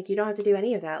mean. Like, you don't have to do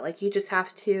any of that. Like, you just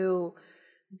have to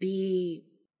be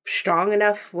strong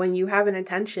enough when you have an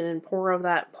intention and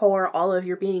pour all of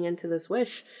your being into this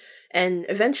wish, and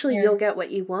eventually you'll get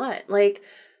what you want. Like,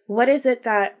 what is it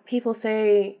that people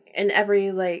say in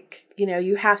every, like, you know,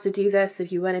 you have to do this if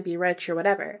you want to be rich or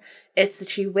whatever? It's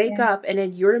that you wake up and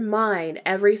in your mind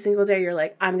every single day you're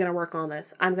like, I'm going to work on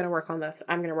this. I'm going to work on this.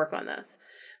 I'm going to work on this.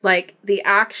 Like, the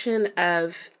action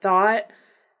of thought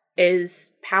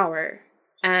is power.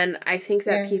 And I think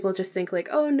that people just think like,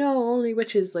 oh no, only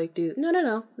witches like do.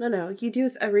 No. You do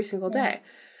this every single day.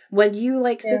 When you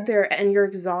like sit there and you're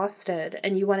exhausted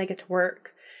and you want to get to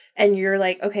work and you're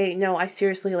like, okay, no, I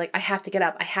seriously, like, I have to get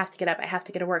up. I have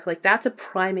to get to work. Like, that's a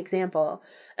prime example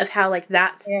of how like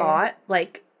that thought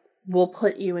like will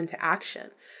put you into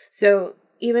action. So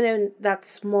even in that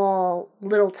small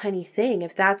little tiny thing,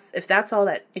 if that's all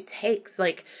that it takes,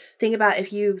 like, think about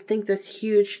if you think this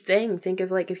huge thing, think of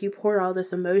like if you pour all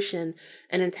this emotion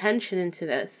and intention into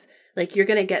this, like, you're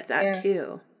gonna get that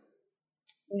too.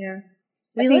 Yeah.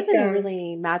 We live in a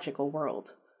really magical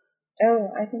world. Oh,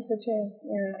 I think so too.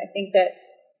 Yeah, I think that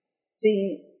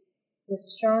the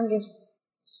strongest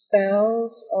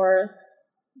spells or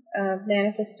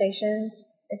manifestations,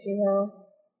 if you will,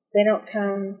 they don't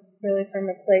come really from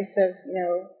a place of, you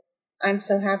know, I'm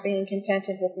so happy and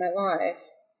contented with my life.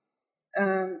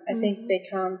 I think they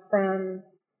come from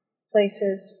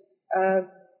places of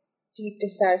deep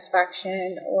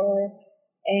dissatisfaction or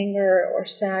anger or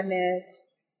sadness.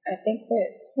 I think that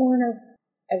it's born of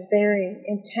a very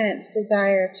intense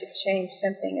desire to change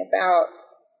something about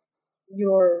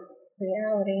your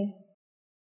reality.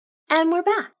 And we're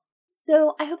back.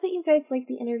 So I hope that you guys liked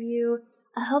the interview.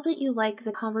 I hope that you like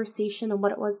the conversation and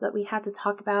what it was that we had to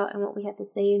talk about and what we had to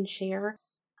say and share.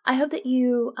 I hope that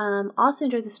you also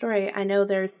enjoyed the story. I know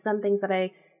there's some things that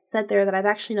I said there that I've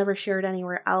actually never shared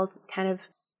anywhere else. It's kind of,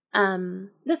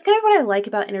 that's kind of what I like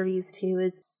about interviews too,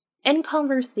 is in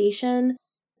conversation,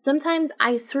 sometimes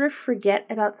I sort of forget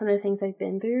about some of the things I've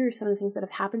been through or some of the things that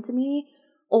have happened to me,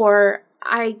 or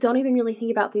I don't even really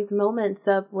think about these moments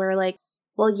of where like,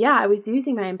 well, yeah, I was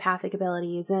using my empathic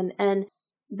abilities and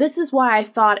this is why I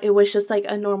thought it was just like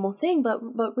a normal thing, but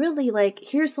really, like,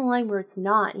 here's the line where it's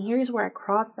not, and here's where I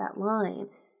crossed that line.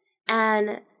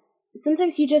 And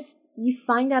sometimes you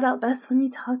find that out best when you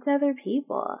talk to other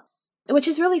people, which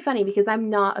is really funny because I'm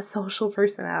not a social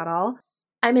person at all.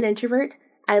 I'm an introvert.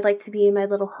 I like to be in my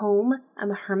little home.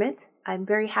 I'm a hermit. I'm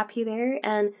very happy there,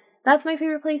 and that's my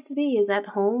favorite place to be, is at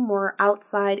home or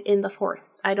outside in the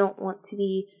forest. I don't want to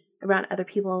be around other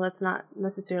people. That's not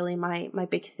necessarily my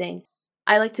big thing.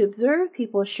 I like to observe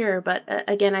people, sure, but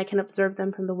again, I can observe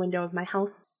them from the window of my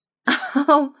house.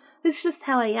 It's just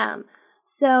how I am.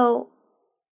 So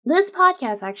this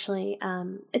podcast actually,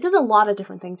 it does a lot of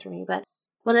different things for me, but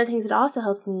one of the things it also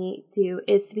helps me do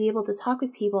is to be able to talk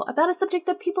with people about a subject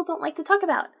that people don't like to talk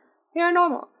about.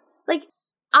 Paranormal. Like,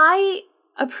 I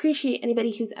appreciate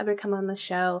anybody who's ever come on the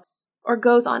show or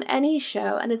goes on any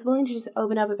show and is willing to just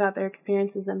open up about their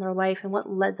experiences in their life and what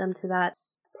led them to that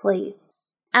place.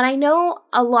 And I know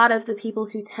a lot of the people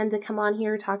who tend to come on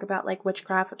here talk about like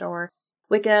witchcraft or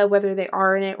Wicca, whether they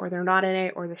are in it or they're not in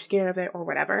it or they're scared of it or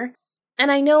whatever.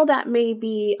 And I know that may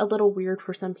be a little weird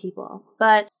for some people,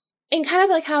 but in kind of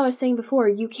like how I was saying before,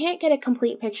 you can't get a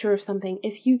complete picture of something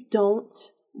if you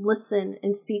don't listen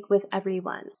and speak with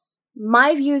everyone.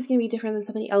 My view is going to be different than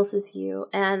somebody else's view,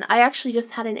 and I actually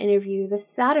just had an interview this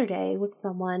Saturday with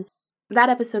someone. That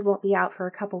episode won't be out for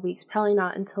a couple weeks, probably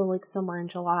not until like somewhere in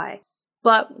July.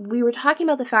 But we were talking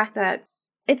about the fact that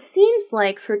it seems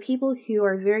like for people who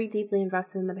are very deeply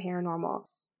invested in the paranormal,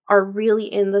 are really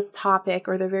in this topic,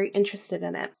 or they're very interested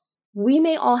in it, we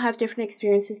may all have different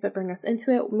experiences that bring us into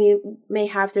it. We may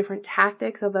have different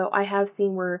tactics, although I have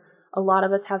seen where a lot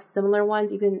of us have similar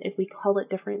ones, even if we call it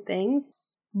different things.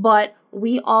 But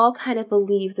we all kind of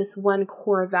believe this one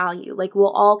core value. Like,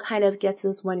 we'll all kind of get to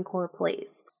this one core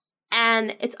place.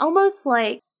 And it's almost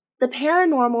like the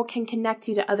paranormal can connect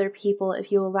you to other people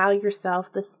if you allow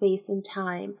yourself the space and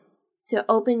time to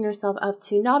open yourself up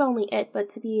to not only it, but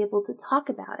to be able to talk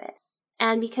about it.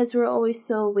 And because we're always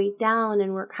so weighed down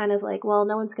and we're kind of like, well,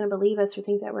 no one's going to believe us or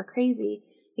think that we're crazy,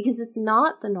 because it's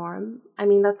not the norm. I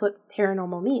mean, that's what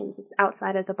paranormal means. It's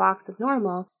outside of the box of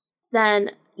normal.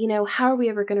 Then, you know, how are we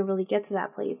ever going to really get to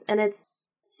that place? And it's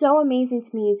so amazing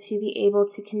to me to be able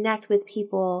to connect with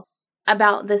people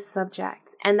about this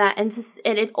subject, and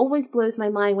it always blows my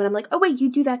mind when I'm like, oh wait,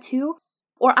 you do that too?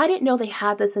 Or I didn't know they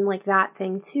had this in like that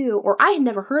thing too, or I had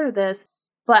never heard of this,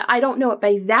 but I don't know it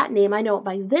by that name, I know it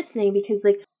by this name because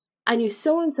like I knew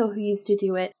so-and-so who used to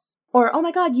do it. Or, oh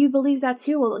my god, you believe that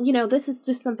too? Well, you know, this is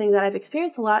just something that I've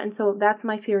experienced a lot, and so that's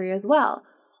my theory as well.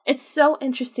 It's so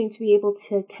interesting to be able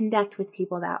to connect with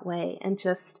people that way, and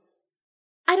just,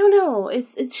 I don't know,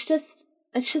 it's just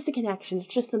a connection.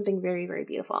 It's just something very, very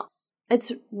beautiful.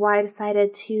 it's why I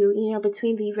decided to,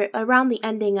 between around the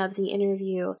ending of the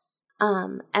interview,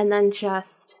 and then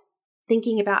just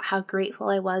thinking about how grateful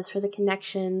I was for the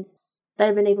connections that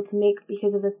I've been able to make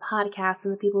because of this podcast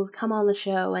and the people who've come on the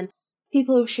show and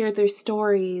people who've shared their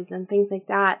stories and things like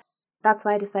that. That's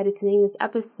why I decided to name this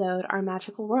episode Our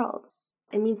Magical World.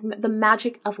 It means the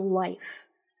magic of life,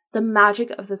 the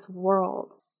magic of this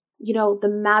world, the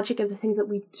magic of the things that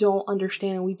we don't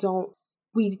understand and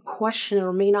we question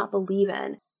or may not believe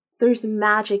in. There's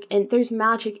magic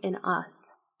in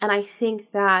us. And I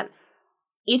think that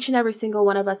each and every single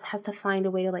one of us has to find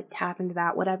a way to tap into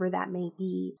that, whatever that may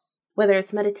be, whether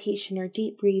it's meditation or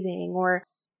deep breathing or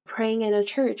praying in a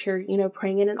church or,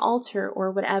 praying in an altar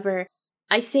or whatever.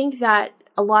 I think that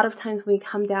a lot of times when we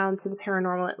come down to the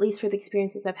paranormal, at least for the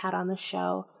experiences I've had on the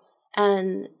show,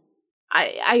 and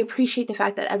I appreciate the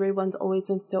fact that everyone's always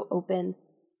been so open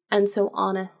and so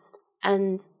honest,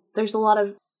 and there's a lot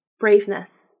of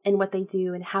braveness in what they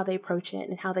do and how they approach it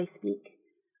and how they speak.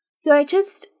 So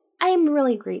I am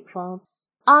really grateful.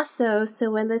 Also,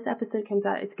 so when this episode comes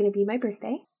out, it's going to be my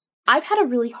birthday. I've had a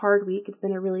really hard week. It's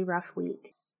been a really rough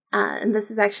week. And this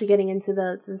is actually getting into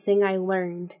the thing I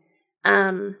learned.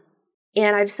 And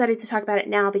I decided to talk about it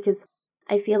now because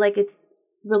I feel like it's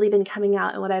really been coming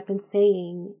out in what I've been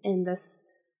saying in this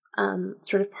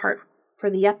sort of part for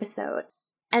the episode.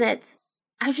 And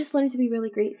I've just learned to be really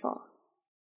grateful.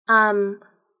 I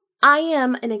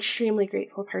am an extremely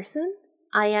grateful person.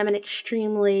 I am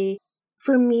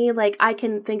for me, I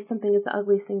can think something is the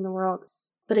ugliest thing in the world.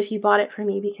 But if you bought it for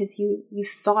me because you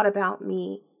thought about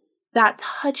me, that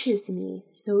touches me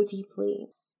so deeply.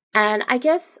 And I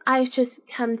guess I've just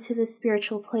come to this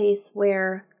spiritual place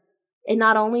where it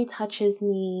not only touches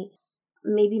me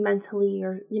maybe mentally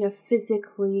or,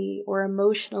 physically or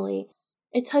emotionally,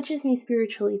 it touches me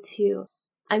spiritually too.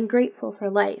 I'm grateful for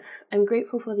life. I'm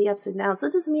grateful for the ups and downs.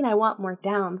 That doesn't mean I want more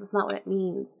downs. That's not what it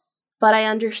means. But I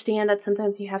understand that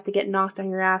sometimes you have to get knocked on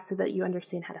your ass so that you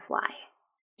understand how to fly.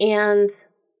 And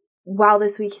wow,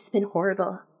 this week has been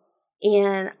horrible.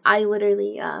 And I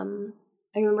literally, I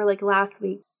remember last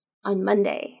week on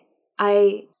Monday,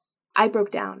 I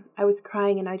broke down. I was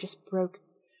crying and I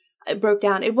broke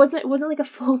down. It wasn't like a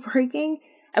full breaking.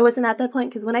 I wasn't at that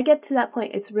point because when I get to that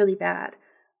point, it's really bad.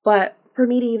 But for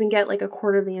me to even get a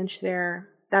quarter of the inch there,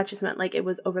 that just meant it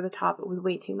was over the top. It was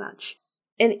way too much.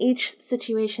 In each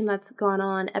situation that's gone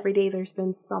on every day, there's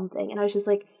been something. And I was just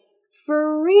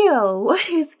for real, what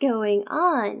is going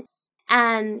on?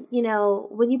 And,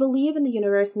 when you believe in the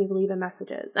universe and you believe in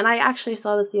messages, and I actually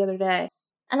saw this the other day,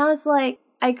 and I was I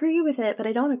agree with it, but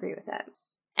I don't agree with it.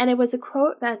 And it was a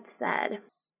quote that said,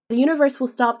 the universe will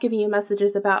stop giving you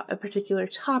messages about a particular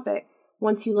topic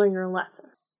once you learn your lesson.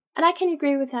 And I can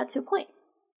agree with that to a point.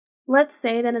 Let's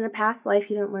say that in a past life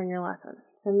you didn't learn your lesson.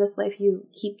 So in this life you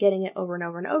keep getting it over and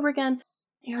over and over again.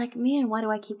 And you're man,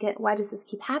 why does this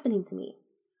keep happening to me?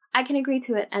 I can agree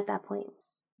to it at that point.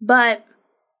 But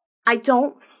I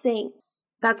don't think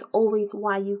that's always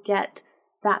why you get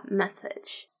that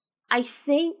message. I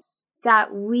think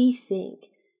that we think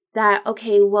that,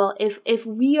 okay, well, if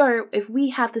we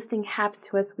have this thing happen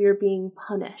to us, we are being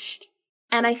punished.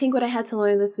 And I think what I had to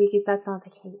learn this week is that's not the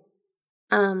case.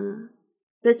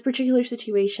 This particular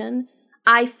situation,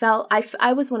 I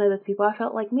was one of those people. I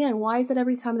felt man, why is it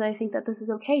every time that I think that this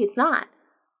is okay, it's not?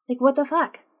 What the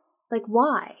fuck?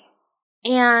 Why?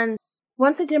 And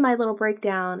once I did my little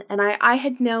breakdown and I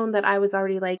had known that I was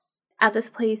already at this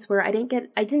place where I didn't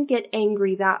get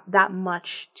angry that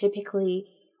much typically,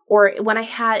 or if I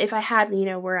had,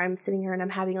 where I'm sitting here and I'm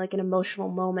having an emotional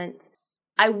moment,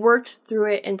 I worked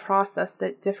through it and processed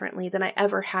it differently than I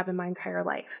ever have in my entire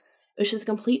life. It was just a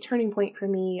complete turning point for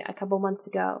me a couple months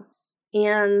ago.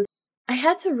 And I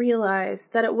had to realize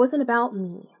that it wasn't about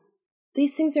me.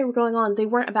 These things that were going on, they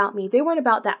weren't about me. They weren't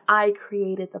about that I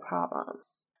created the problem.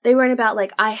 They weren't about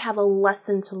I have a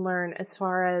lesson to learn as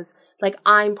far as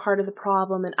I'm part of the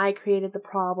problem and I created the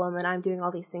problem and I'm doing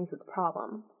all these things with the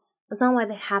problem. That's not why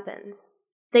they happened.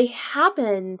 They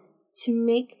happened to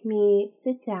make me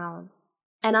sit down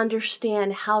and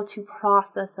understand how to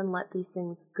process and let these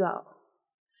things go.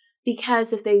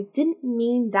 Because if they didn't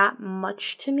mean that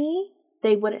much to me,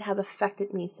 they wouldn't have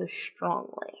affected me so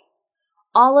strongly.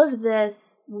 All of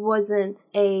this wasn't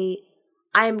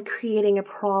I'm creating a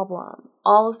problem.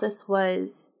 All of this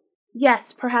was,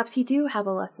 yes, perhaps you do have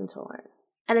a lesson to learn.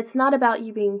 And it's not about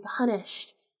you being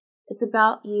punished. It's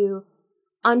about you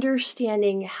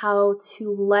understanding how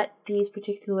to let these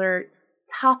particular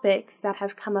topics that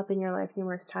have come up in your life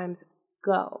numerous times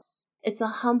go. It's a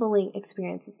humbling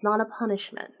experience. It's not a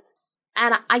punishment.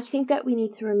 And I think that we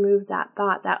need to remove that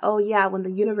thought that, oh yeah, when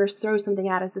the universe throws something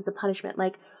at us, it's a punishment.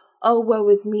 Like, oh, woe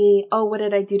is me. Oh, what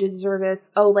did I do to deserve this?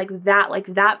 Oh, like that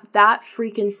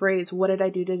freaking phrase, what did I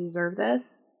do to deserve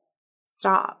this?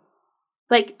 Stop.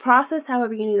 Like, process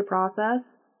however you need to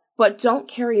process, but don't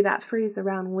carry that phrase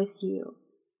around with you.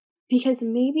 Because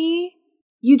maybe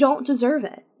you don't deserve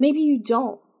it. Maybe you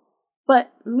don't.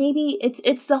 But maybe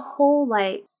it's the whole,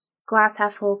 like, glass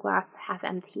half full, glass half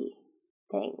empty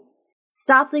thing.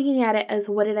 Stop looking at it as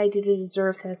what did I do to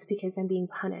deserve this because I'm being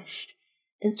punished.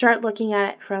 And start looking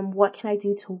at it from what can I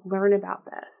do to learn about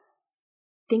this.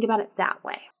 Think about it that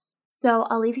way. So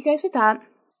I'll leave you guys with that.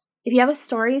 If you have a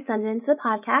story, send it into the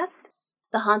podcast,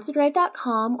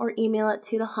 thehauntedride.com, or email it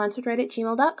to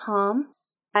thehauntedride@gmail.com.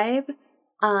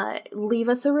 Leave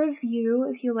us a review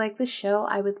if you like the show.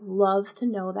 I would love to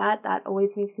know that. That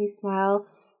always makes me smile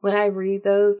when I read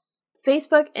those.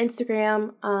 Facebook,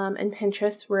 Instagram, and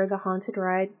Pinterest, we're The Haunted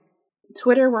Ride.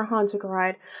 Twitter, we're Haunted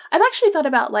Ride. I've actually thought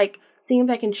about, like, seeing if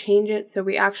I can change it so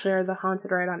we actually are The Haunted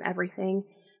Ride on everything.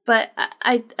 But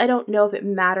I don't know if it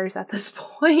matters at this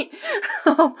point.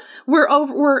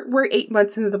 We're 8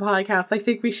 months into the podcast. I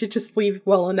think we should just leave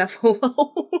well enough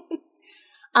alone.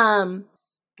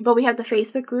 But we have the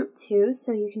Facebook group too,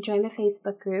 so you can join the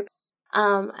Facebook group.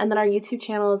 And then our YouTube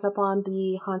channel is up on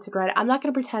The Haunted Ride. I'm not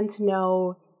going to pretend to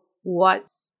know what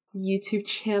the YouTube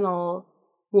channel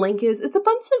link is. It's a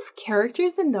bunch of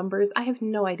characters and numbers. I have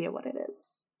no idea what it is.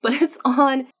 But it's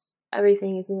on.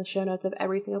 Everything is in the show notes of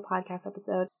every single podcast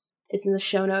episode. It's in the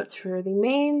show notes for the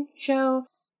main show.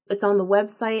 It's on the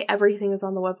website. Everything is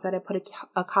on the website. I put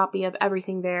a copy of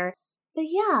everything there. But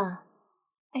yeah,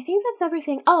 I think that's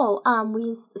everything. Oh,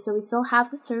 we still have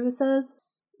the services.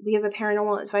 We have a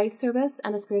paranormal advice service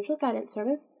and a spiritual guidance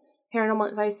service. Paranormal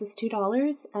advice is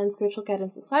 $2 and spiritual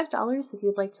guidance is $5. If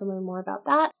you'd like to learn more about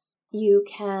that, you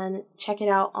can check it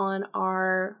out on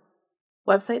our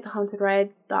website,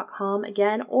 thehauntedride.com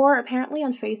again, or apparently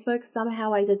on Facebook.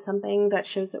 Somehow I did something that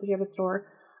shows that we have a store.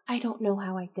 I don't know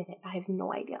how I did it. I have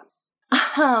no idea.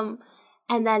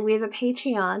 And then we have a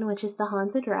Patreon, which is The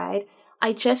Haunted Ride.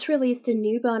 I just released a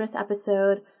new bonus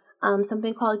episode,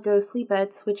 something called Ghostly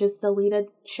Bits, which is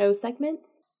deleted show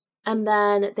segments. And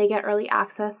then they get early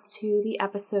access to the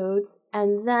episodes.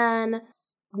 And then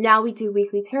now we do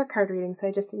weekly tarot card readings. So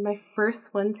I just did my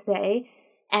first one today.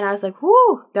 And I was like,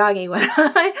 whoo, doggy. When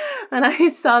I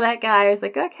saw that guy, I was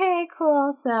like, okay,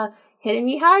 cool. So hitting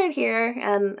me hard here.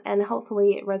 And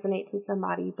hopefully it resonates with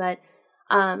somebody. But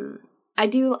I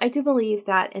do believe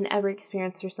that in every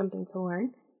experience there's something to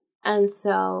learn. And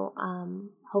so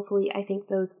hopefully I think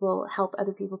those will help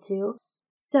other people too.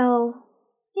 So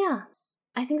yeah,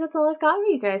 I think that's all I've got for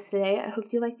you guys today. I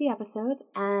hope you liked the episode.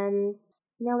 And,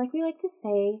 like we like to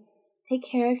say, take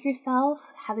care of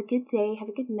yourself. Have a good day. Have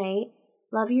a good night.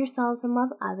 Love yourselves and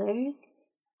love others.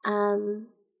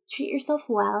 Treat yourself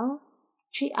well.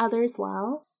 Treat others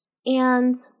well.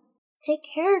 And take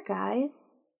care,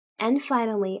 guys. And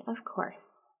finally, of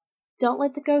course, don't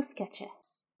let the ghost get you.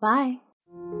 Bye.